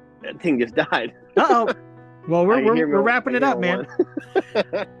 That thing just died. Uh-oh. Well, we're wrapping it up, man.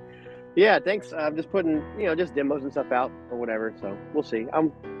 Yeah, thanks. I'm just putting, just demos and stuff out or whatever. So we'll see.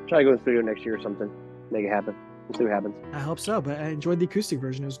 I'm trying to go to the studio next year or something. Make it happen. We'll see what happens. I hope so, but I enjoyed the acoustic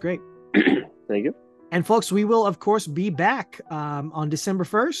version. It was great. Thank you. And folks, we will, of course, be back on December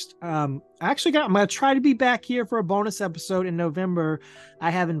 1st. I'm going to try to be back here for a bonus episode in November. I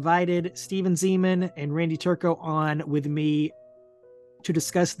have invited Steven Zeman and Randy Turco on with me to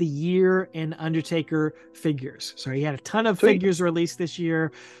discuss the year in Undertaker figures. So he had a ton of figures released this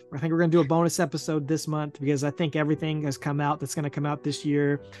year. I think we're going to do a bonus episode this month because I think everything has come out that's going to come out this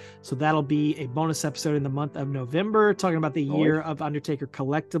year. So that'll be a bonus episode in the month of November, talking about the year of Undertaker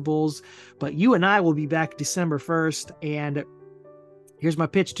collectibles. But you and I will be back December 1st. And here's my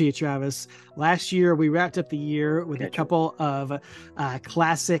pitch to you, Travis. Last year, we wrapped up the year with a couple of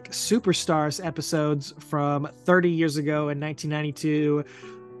classic Superstars episodes from 30 years ago in 1992.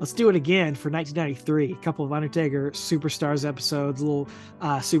 Let's do it again for 1993. A couple of Undertaker Superstars episodes, a little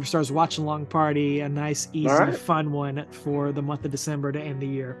Superstars watch along party, a nice, easy, fun one for the month of December to end the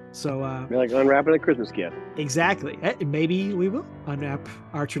year. So, you're like unwrapping a Christmas gift. Exactly. Maybe we will unwrap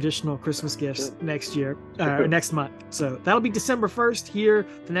our traditional Christmas gifts next year, next month. So that'll be December 1st here,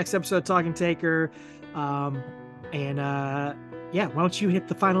 the next episode of Talking Taker. Yeah, why don't you hit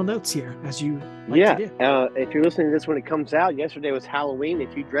the final notes here as you like to do? If you're listening to this when it comes out, yesterday was Halloween.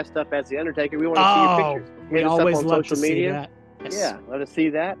 If you dressed up as the Undertaker, we want to see your pictures. We always love to see that. Yes. Yeah, let us see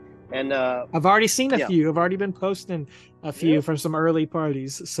that. And I've already seen a few. I've already been posting a few from some early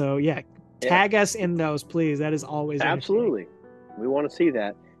parties. So tag us in those, please. That is always absolutely. We want to see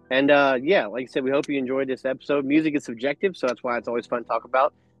that. And like I said, we hope you enjoyed this episode. Music is subjective, so that's why it's always fun to talk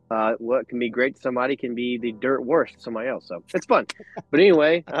about. What can be great to somebody can be the dirt worst to somebody else. So it's fun. But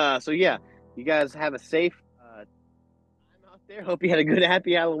anyway, you guys have a safe time out there. Hope you had a good,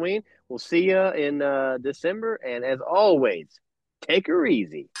 happy Halloween. We'll see you in December. And as always, take her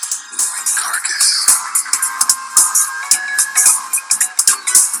easy.